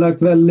 Ja, vi har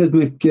lagt väldigt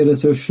mycket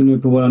resurser nu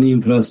på vår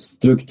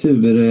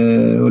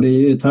infrastruktur och det är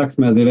ju i takt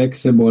med att vi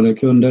växer, både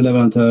kunder och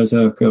leverantörer, så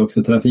ökar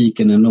också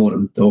trafiken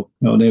enormt, och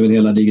ja, det är väl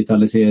hela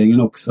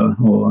digitaliseringen också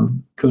och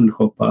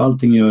kundshoppar.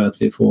 Allting gör att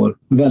vi får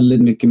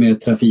väldigt mycket mer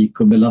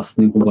trafik och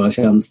belastning på våra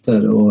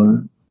tjänster, och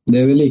det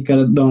är väl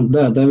likadant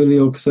där. Där vill vi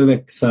också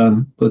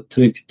växa på ett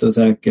tryggt och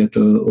säkert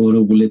och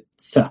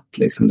roligt sätt.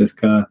 Liksom. Vi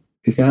ska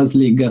helst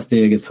ligga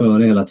steget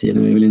före hela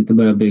tiden. Vi vill inte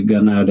börja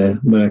bygga när det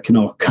börjar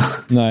knaka.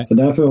 Nej. Så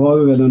därför har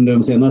vi väl under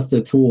de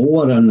senaste 2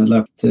 åren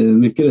lagt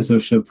mycket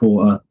resurser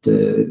på att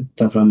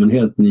ta fram en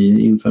helt ny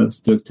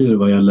infrastruktur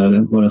vad gäller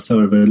våra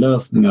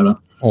serverlösningar.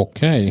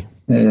 Okej.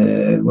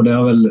 Och det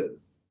har väl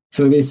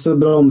förvisso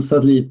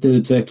bromsat lite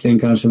utvecklingen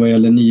kanske vad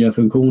gäller nya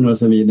funktioner och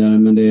så vidare,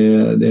 men det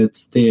är ett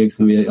steg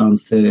som vi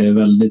anser är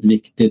väldigt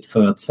viktigt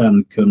för att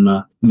sen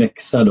kunna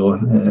växa då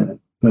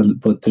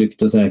på ett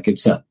tryggt och säkert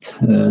sätt.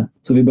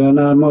 Så vi börjar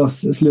närma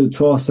oss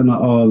slutfaserna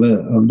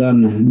av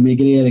den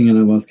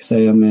migreringen, vad ska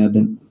säga,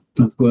 med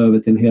att gå över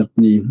till en helt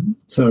ny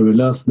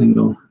serverlösning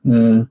då.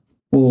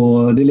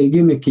 Och det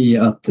ligger mycket i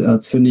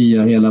att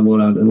förnya hela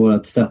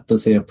vårat sätt att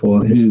se på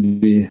hur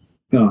vi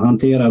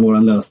hanterar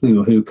vår lösning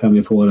och hur kan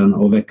vi få den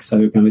att växa,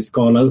 hur kan vi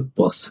skala upp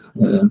oss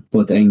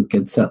på ett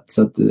enkelt sätt.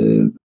 Så att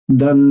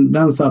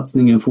den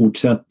satsningen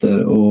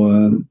fortsätter, och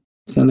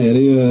sen är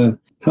det ju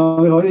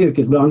vi har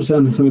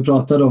yrkesbranschen som vi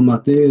pratade om,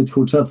 att det är ett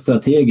fortsatt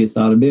strategiskt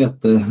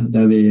arbete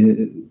där vi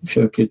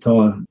försöker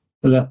ta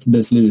rätt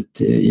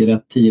beslut i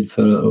rätt tid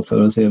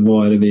för att se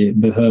vad är det vi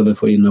behöver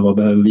få in och vad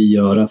behöver vi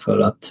göra för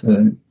att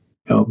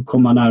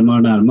komma närmare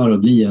och närmare och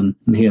bli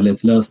en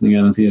helhetslösning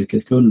även för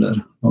yrkeskunder.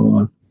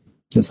 Och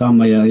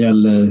detsamma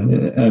gäller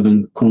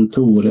även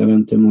kontor. Jag vet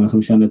inte hur många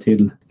som känner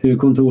till hur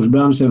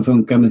kontorsbranschen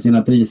funkar med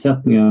sina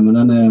prissättningar,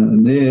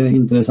 men det är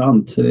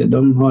intressant.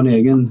 De har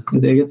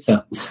ett eget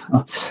sätt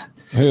att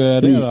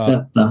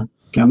prissätta.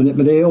 Ja,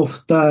 men det är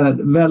ofta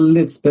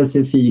väldigt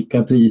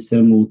specifika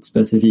priser mot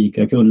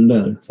specifika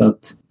kunder. Så att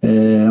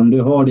om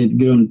du har ditt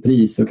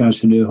grundpris så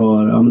kanske du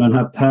har, den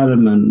här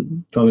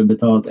permen tar vi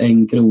betalt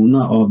 1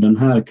 krona av den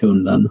här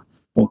kunden.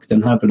 Och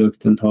den här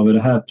produkten tar vi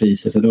det här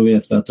priset, för då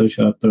vet vi att de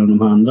köper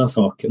de andra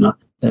sakerna.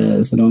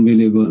 Så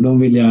de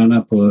vill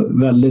gärna på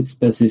väldigt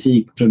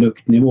specifik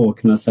produktnivå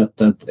kunna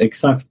sätta ett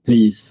exakt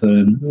pris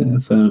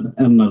för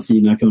en av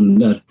sina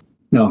kunder.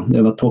 Ja,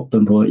 det var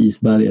toppen på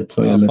isberget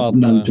vad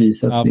gäller den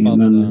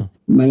prissättningen.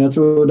 Men jag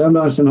tror den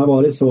branschen har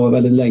varit så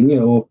väldigt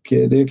länge, och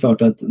det är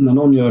klart att när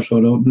någon gör så,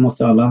 då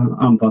måste alla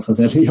anpassa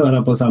sig eller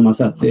göra på samma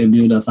sätt,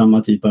 erbjuda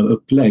samma typ av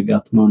upplägg.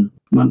 Att man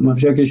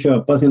försöker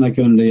köpa sina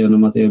kunder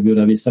genom att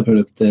erbjuda vissa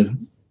produkter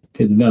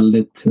till ett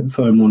väldigt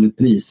förmånligt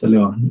pris,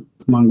 eller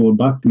man går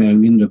back mer eller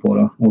mindre på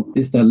det och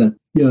istället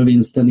gör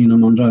vinsten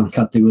inom andra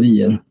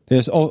kategorier. Det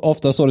är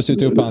ofta så det ser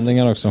ut i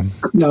upphandlingar också.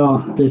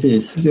 Ja,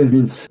 precis. Det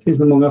finns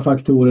många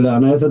faktorer där.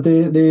 Nej, så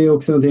det är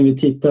också någonting vi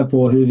tittar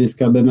på, hur vi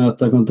ska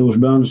bemöta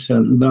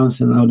kontorsbranschen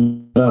och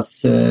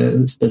deras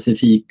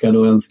specifika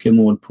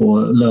önskemål på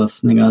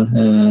lösningar.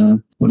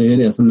 Och det är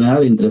det som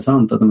är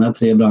intressant, att de här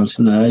 3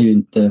 branscherna är ju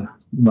inte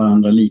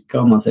varandra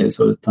lika, om man säger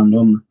så,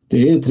 utan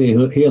det är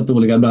 3 helt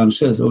olika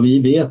branscher, och vi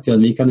vet ju att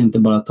vi kan inte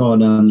bara ta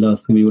den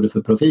lösning vi gjorde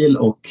för Profil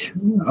och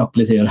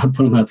applicera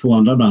på de här 2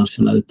 andra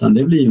branscherna, utan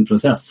det blir en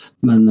process.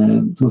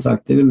 Men som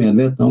sagt, det är vi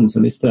medvetna om,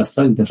 så vi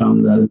stressar inte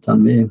fram det,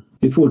 utan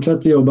vi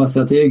fortsätter jobba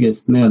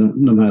strategiskt med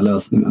de här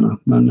lösningarna.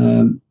 Men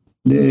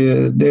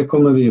det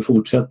kommer vi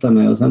fortsätta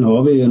med, och sen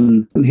har vi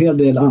en hel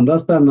del andra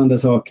spännande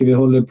saker. Vi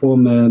håller på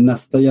med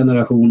nästa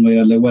generation vad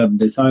gäller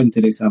webbdesign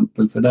till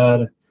exempel, för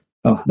där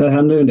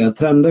händer ju det.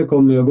 Trender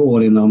kommer ju och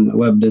går inom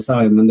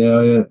webbdesign, men det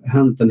har ju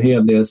hänt en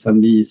hel del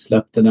sedan vi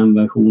släppte den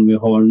version vi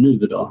har nu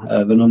då.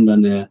 Även om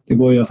det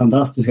går ju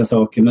fantastiska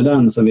saker med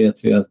den, så vet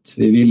vi att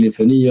vi vill ju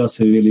förnya oss,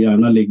 vi vill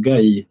gärna ligga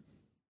i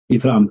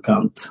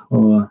framkant.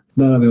 Och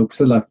där har vi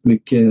också lagt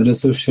mycket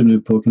resurser nu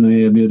på att kunna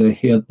erbjuda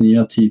helt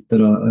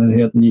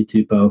ny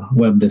typ av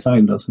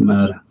webbdesign då, som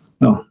är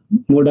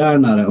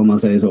modernare, om man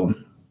säger så.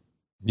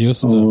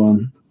 Just det.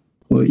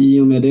 Och i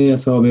och med det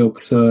så har vi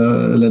också,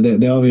 eller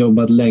det har vi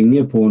jobbat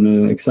länge på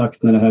nu.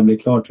 Exakt när det här blir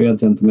klart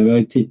vet jag inte, men vi har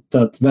ju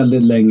tittat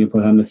väldigt länge på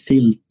det här med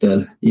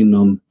filter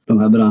inom de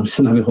här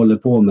branscherna vi håller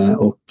på med.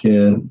 Och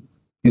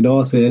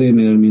idag så är det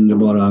mer eller mindre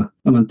bara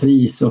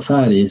pris och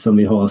färg som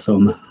vi har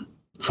som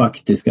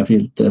faktiska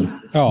filter.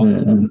 Ja.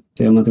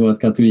 Ser man till vårt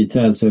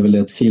kategoriträd så är väl det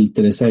ett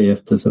filter i sig,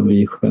 eftersom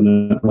vi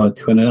har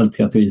ett generellt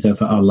kategoriträd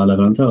för alla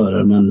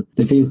leverantörer. Men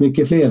det finns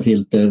mycket fler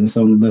filter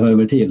som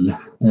behöver till.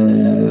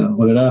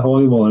 Och det där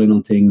har ju varit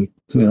någonting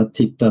som vi har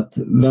tittat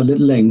väldigt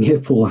länge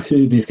på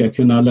hur vi ska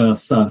kunna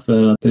lösa.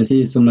 För att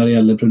precis som när det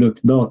gäller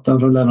produktdata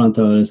från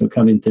leverantörer så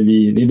kan inte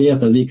vi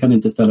vet att vi kan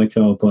inte ställa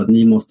krav på att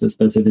ni måste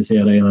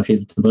specificera era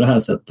filter på det här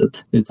sättet.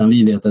 Utan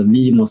vi vet att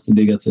vi måste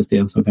bygga ett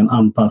system som kan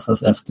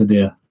anpassas efter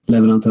det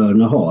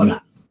leverantörerna har.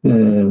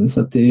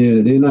 Så att det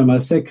är närmare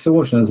 6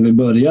 år sedan som vi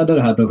började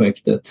det här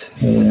projektet.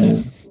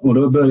 Och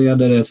då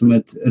började det som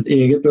ett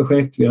eget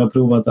projekt. Vi har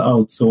provat att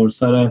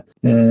outsourca det.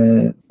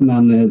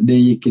 Men det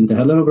gick inte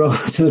heller något bra.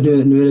 Så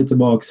nu är det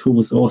tillbaks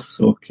hos oss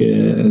och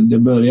det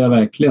börjar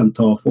verkligen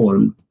ta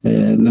form.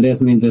 Men det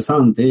som är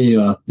intressant är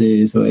ju att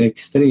det är så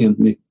extremt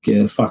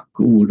mycket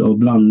fackord och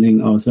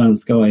blandning av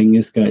svenska och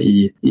engelska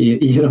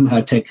i de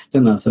här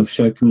texterna. Så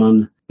försöker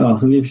man... Ja,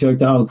 så vi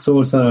försökte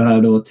outsourca det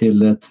här då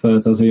till ett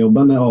företag som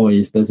jobbar med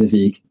AI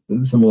specifikt.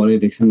 Så var det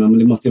liksom, men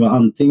det måste ju vara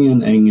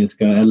antingen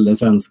engelska eller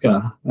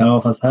svenska.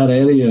 Ja, fast här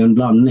är det ju en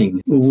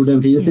blandning.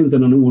 Orden finns inte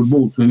någon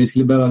ordbok, men vi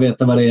skulle behöva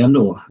veta vad det är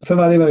ändå. För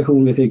varje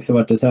version vi fick så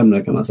var det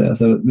sämre, kan man säga.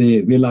 Så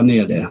vi la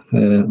ner det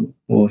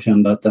och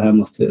kände att det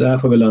här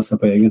får vi lösa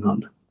på egen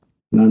hand.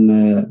 Men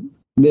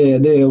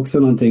det är också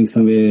någonting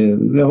som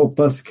vi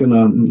hoppas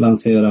kunna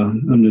lansera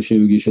under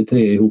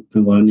 2023 ihop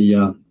med våra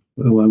nya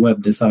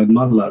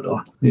webbdesignmallar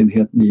då. Det är en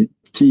helt ny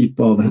typ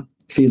av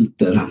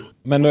filter.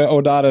 Men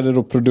och där är det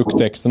då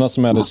produkttexterna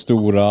som är det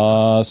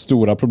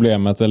stora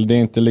problemet, eller det är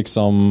inte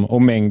liksom,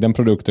 och mängden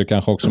produkter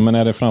kanske också, men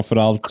är det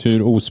framförallt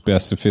hur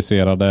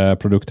ospecificerade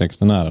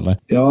produkttexterna är, eller?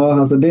 Ja,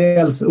 alltså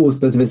dels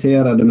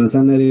ospecificerade, men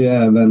sen är det ju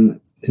även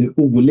hur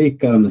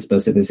olika de är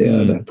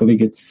specificerade. På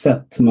vilket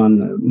sätt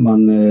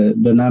man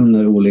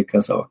benämner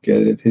olika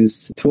saker. Det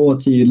finns 2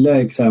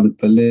 tydliga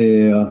exempel.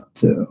 Det är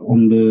att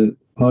om du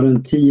har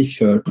en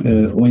t-shirt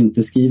och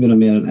inte skriver något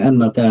mer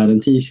än att det är en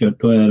t-shirt,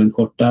 då är den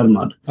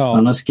kortärmad. Ja.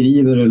 Annars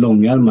skriver du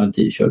långärmad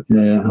t-shirt.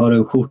 Har du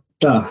en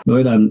skjorta, då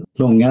är den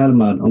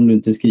långärmad om du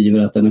inte skriver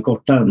att den är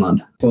kortärmad.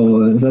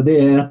 Så det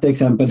är ett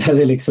exempel där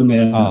det liksom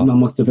är, man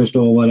måste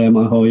förstå vad det är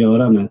man har att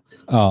göra med.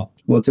 Ja.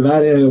 Och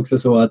tyvärr är det också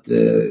så att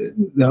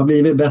det har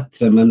blivit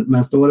bättre,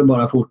 men står det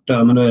bara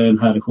skjorta, men då är det en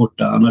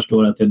herrskjorta. Annars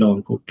står det att det är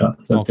damskjorta.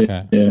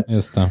 Okej,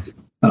 just det.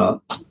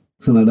 Ja.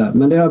 Såna där.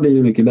 Men det har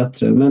blivit mycket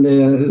bättre. Men det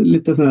är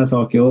lite sådana här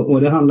saker.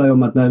 Och det handlar ju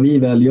om att när vi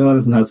väl gör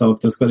en sån här sak,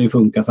 då ska det ju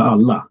funka för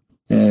alla.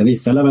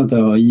 Vissa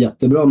leverantörer har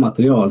jättebra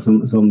material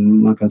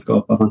som man kan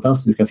skapa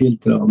fantastiska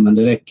filter av. Men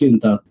det räcker ju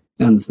inte att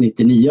ens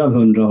 99 av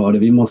 100 har det.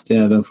 Vi måste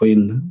även få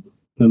in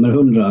nummer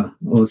 100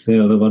 och se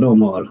över vad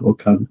de har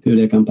och hur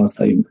det kan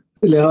passa in.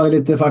 Vi har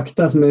lite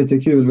fakta som är lite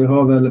kul. Vi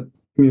har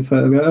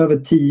över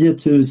 10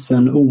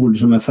 000 ord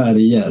som är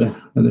färger.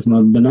 Eller som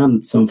har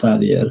benämnts som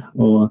färger.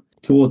 Och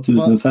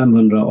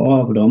 2500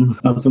 av dem,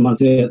 alltså man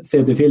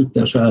ser till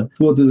filter så här,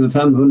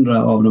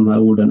 2500 av de här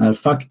orden är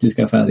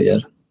faktiska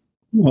färger.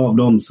 Av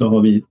dem så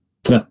har vi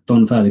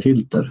 13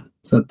 färgfilter.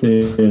 Så att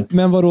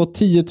Men vadå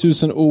 10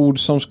 000 ord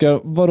som ska,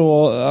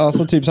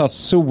 alltså typ så här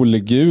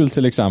solgul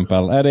till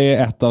exempel, är det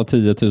ett av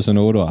 10 000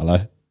 ord då,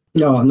 eller?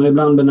 Ja, när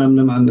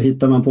ibland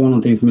hittar man på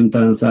någonting som inte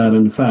ens är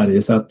en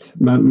färg. Så att,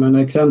 men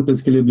exempel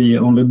skulle bli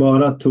om vi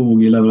bara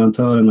tog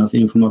leverantörernas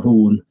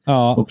information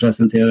och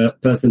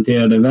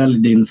presenterade välj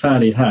din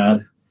färg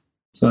här,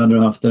 så hade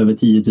du haft över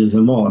 10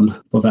 000 val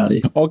på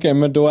färg. Okej,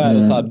 men då är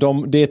det så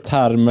här, det är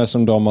termer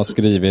som de har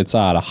skrivit så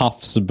här,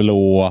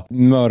 havsblå,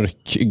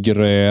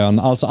 mörkgrön,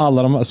 alltså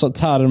alla de så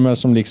termer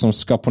som liksom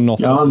ska på något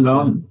sätt.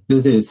 Ja,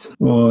 precis.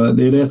 Och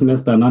det är det som är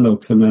spännande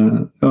också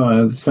med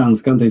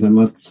svenskan till exempel.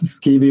 Man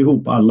skriver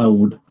ihop alla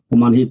ord. Och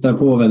man hittar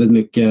på väldigt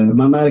mycket.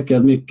 Man märker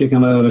att mycket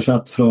kan vara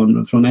översatt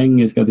från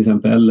engelska till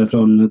exempel. Eller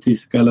från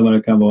tyska eller vad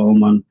det kan vara. Om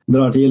man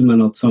drar till med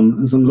något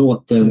som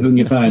låter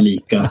ungefär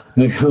lika.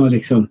 Det kan vara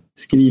liksom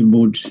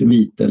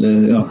skrivbordsvit.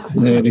 Eller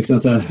det är liksom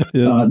så här.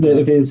 Ja,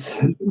 det finns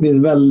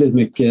väldigt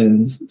mycket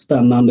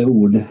spännande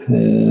ord.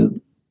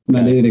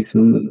 Men det är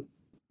liksom...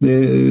 Det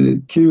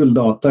är kul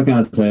data kan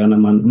jag säga när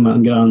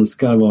man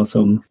granskar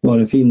vad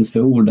det finns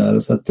för ord där.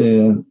 Så att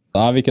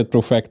ja, vilket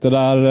projekt. Det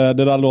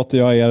där låter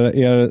jag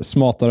er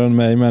smartare än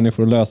mig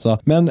människor att lösa.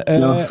 Men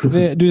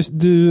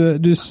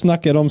du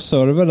snackade om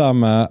server där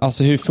med,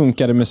 alltså hur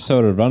funkar det med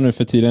servrar nu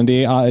för tiden?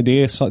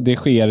 Det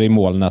sker i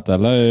molnet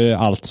eller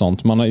allt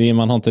sånt? Man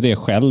har inte det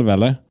själv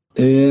eller?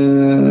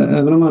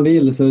 Även om man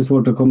vill så är det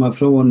svårt att komma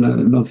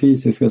från de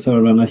fysiska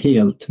servrarna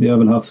helt. Vi har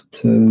väl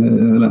haft,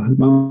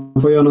 man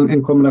får göra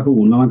en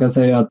kombination. Men man kan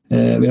säga att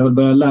vi har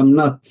börjat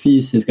lämna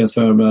fysiska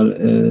servrar.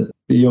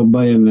 Vi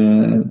jobbar ju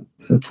med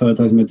ett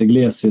företag som heter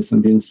Glesius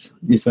som finns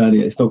i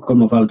Sverige. I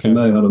Stockholm och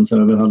Falkenberg har de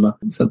serverhallar.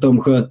 Så att de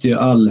sköter ju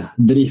all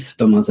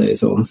drift om man säger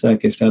så.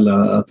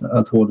 Säkerställa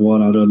att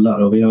hårdvaran rullar.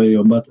 Och vi har ju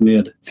jobbat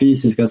med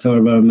fysiska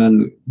servrar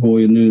men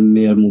går ju nu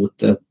mer mot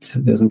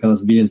det som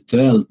kallas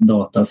virtuellt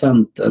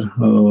datacenter.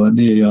 Och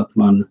det är ju att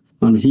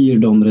man hyr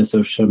de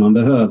resurser man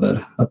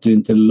behöver. Att du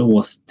inte är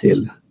låst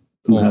till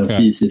de här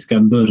fysiska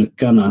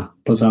burkarna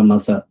på samma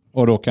sätt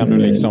Och då kan du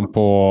liksom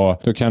på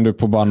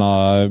bara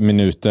några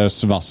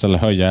minuters varsel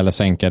höja eller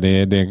sänka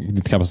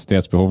ditt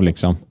kapacitetsbehov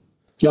liksom.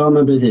 Ja,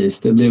 men precis.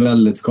 Det blir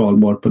väldigt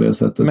skalbart på det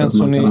sättet. Men att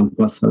man kan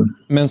anpassa.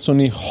 Men så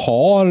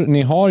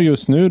ni har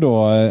just nu då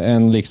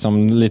en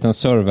liksom liten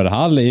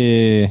serverhall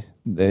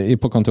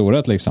på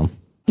kontoret liksom?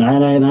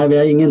 Nej, vi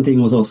har ingenting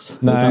hos oss.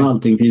 Utan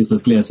allting finns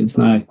hos Glesits.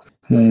 Nej.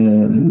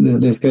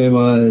 Det ska ju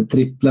vara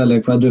trippla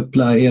eller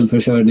kvadrupla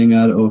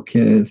elförsörjningar och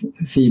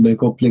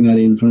fiberkopplingar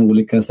in från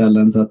olika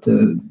ställen, så att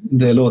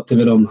det låter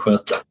vi dem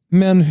sköta.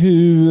 Men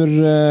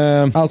hur,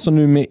 alltså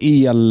nu med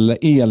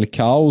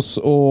elkaos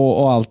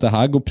och allt det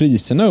här, går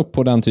priserna upp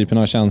på den typen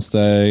av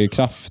tjänster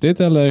kraftigt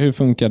eller hur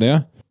funkar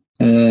det?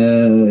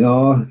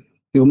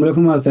 Jo, men det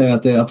får man säga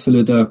att det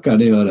absolut ökar,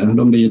 det gör det.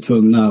 De blir ju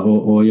tvungna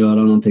att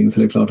göra någonting, för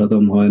det är klart att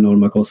de har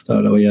enorma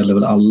kostnader och gäller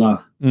väl alla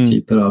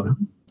typer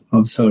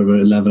av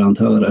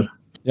serverleverantörer.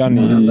 Ja,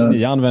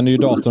 ni använder ju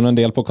datorn en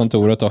del på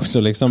kontoret också,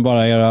 liksom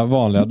bara era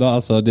vanliga,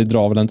 alltså det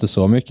drar väl inte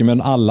så mycket,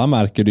 men alla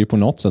märker det ju på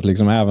något sätt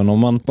liksom, även om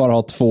man bara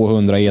har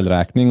 200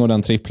 elräkning och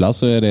den tripplas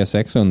så är det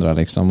 600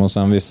 liksom, och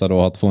sen vissa då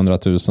har 200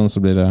 000 så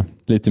blir det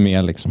lite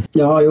mer liksom.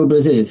 Ja, jo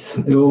precis.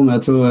 Jo, men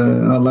jag tror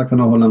alla kan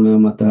hålla med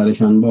om att det här är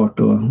kännbart,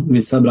 och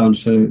vissa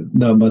branscher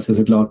drabbas ju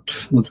såklart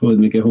otroligt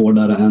mycket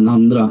hårdare än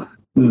andra.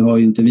 Nu har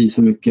ju inte vi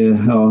så mycket,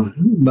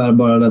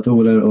 bärbara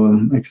datorer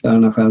och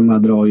externa skärmar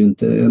drar ju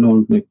inte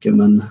enormt mycket,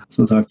 men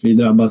som sagt, vi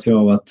drabbas ju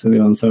av att vi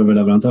har en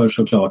serverleverantör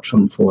såklart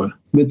som får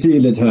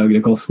betydligt högre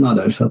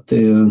kostnader, så att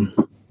det är...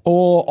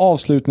 Och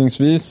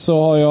avslutningsvis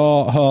så har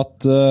jag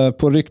hört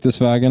på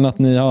ryktesvägen att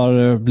ni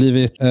har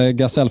blivit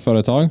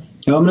gasellföretag.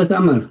 Ja, men det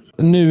stämmer.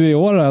 Nu i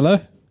år eller?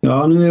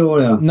 Ja, nu i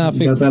år, ja.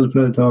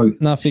 Gasellföretag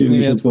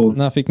 2022.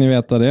 När fick ni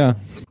veta det?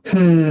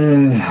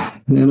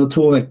 Det är nog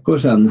 2 veckor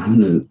sedan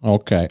nu.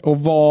 Okej. Och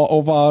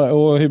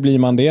hur blir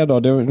man det då?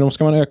 Då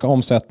ska man öka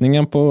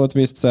omsättningen på ett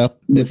visst sätt?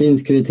 Det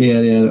finns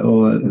kriterier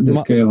och det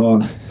ska ju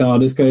ha... Ja,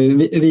 du ska ju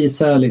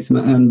visa liksom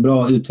en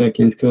bra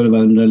utvecklingskurva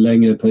under en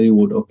längre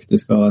period, och det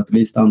ska ha ett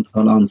visst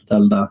antal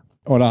anställda.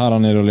 Och det här har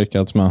ni då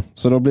lyckats med.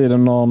 Så då blir det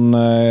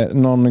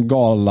någon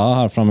gala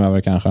här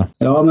framöver kanske?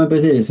 Ja, men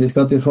precis. Vi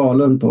ska till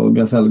Falun på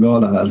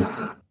Gasellgala här.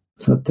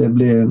 Så att det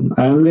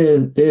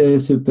är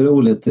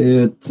superroligt. Det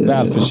är ett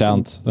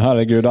välförtjänt.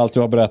 Herregud, allt du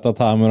har berättat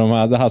här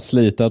med det här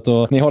slitet,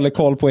 och ni håller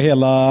koll på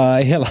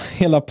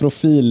hela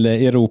profil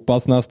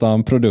Europas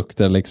nästan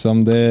produkter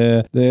liksom.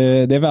 Det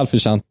är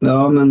välförtjänt.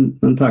 Ja,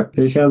 men tack.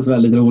 Det känns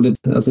väldigt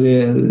roligt. Alltså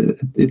det är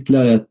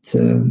ytterligare ett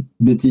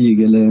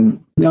betyg, eller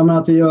ja, men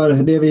att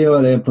det vi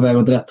gör är på väg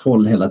åt rätt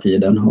håll hela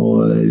tiden,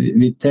 och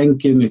vi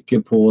tänker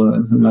mycket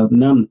på, som jag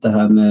nämnt, det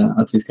här med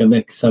att vi ska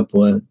växa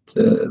på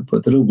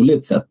ett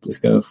roligt sätt. Det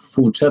ska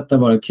fortsätta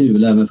vara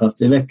kul även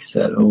fast vi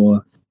växer,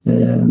 och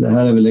det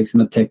här är väl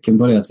liksom ett tecken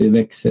på det, att vi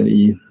växer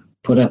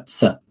på rätt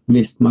sätt.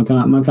 Visst, man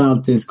kan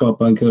alltid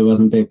skapa en kurva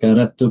som pekar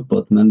rätt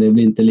uppåt, men det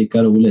blir inte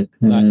lika roligt.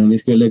 Vi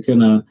skulle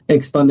kunna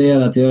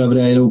expandera till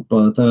övriga Europa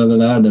och ta över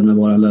världen med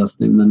vår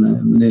lösning, men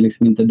det är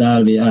liksom inte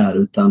där vi är,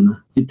 utan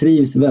vi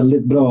trivs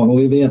väldigt bra, och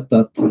vi vet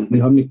att vi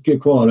har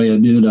mycket kvar att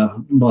erbjuda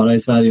bara i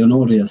Sverige och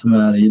Norge som vi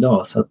är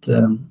idag. Så att,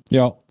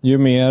 ja, ju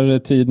mer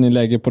tid ni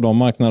lägger på de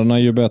marknaderna,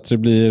 ju bättre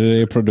blir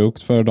er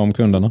produkt för de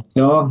kunderna.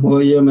 Ja,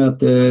 och i och med att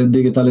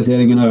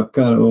digitaliseringen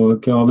ökar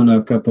och kraven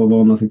ökar på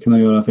vad man ska kunna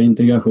göra för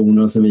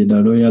integrationer och så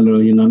vidare, då gäller det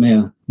att hinna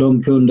med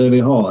de kunder vi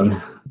har.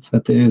 Så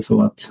att det är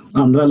så att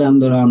andra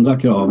länder har andra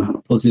krav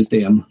på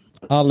system.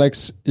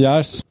 Alex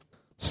Gers,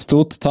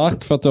 stort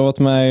tack för att du har varit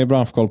med i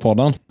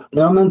Branschkoll-podden.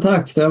 Ja, men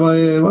tack. Det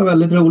var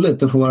väldigt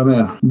roligt att få vara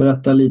med.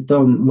 Berätta lite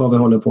om vad vi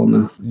håller på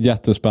med.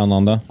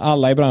 Jättespännande.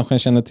 Alla i branschen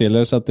känner till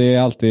er, så att det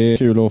är alltid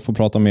kul att få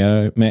prata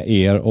mer med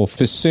er och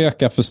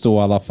försöka förstå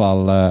i alla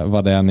fall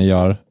vad det är ni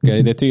gör.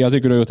 Jag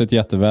tycker du har gjort ett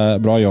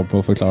jättebra jobb på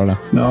att förklara det.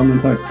 Ja, men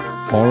tack.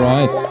 All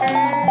right.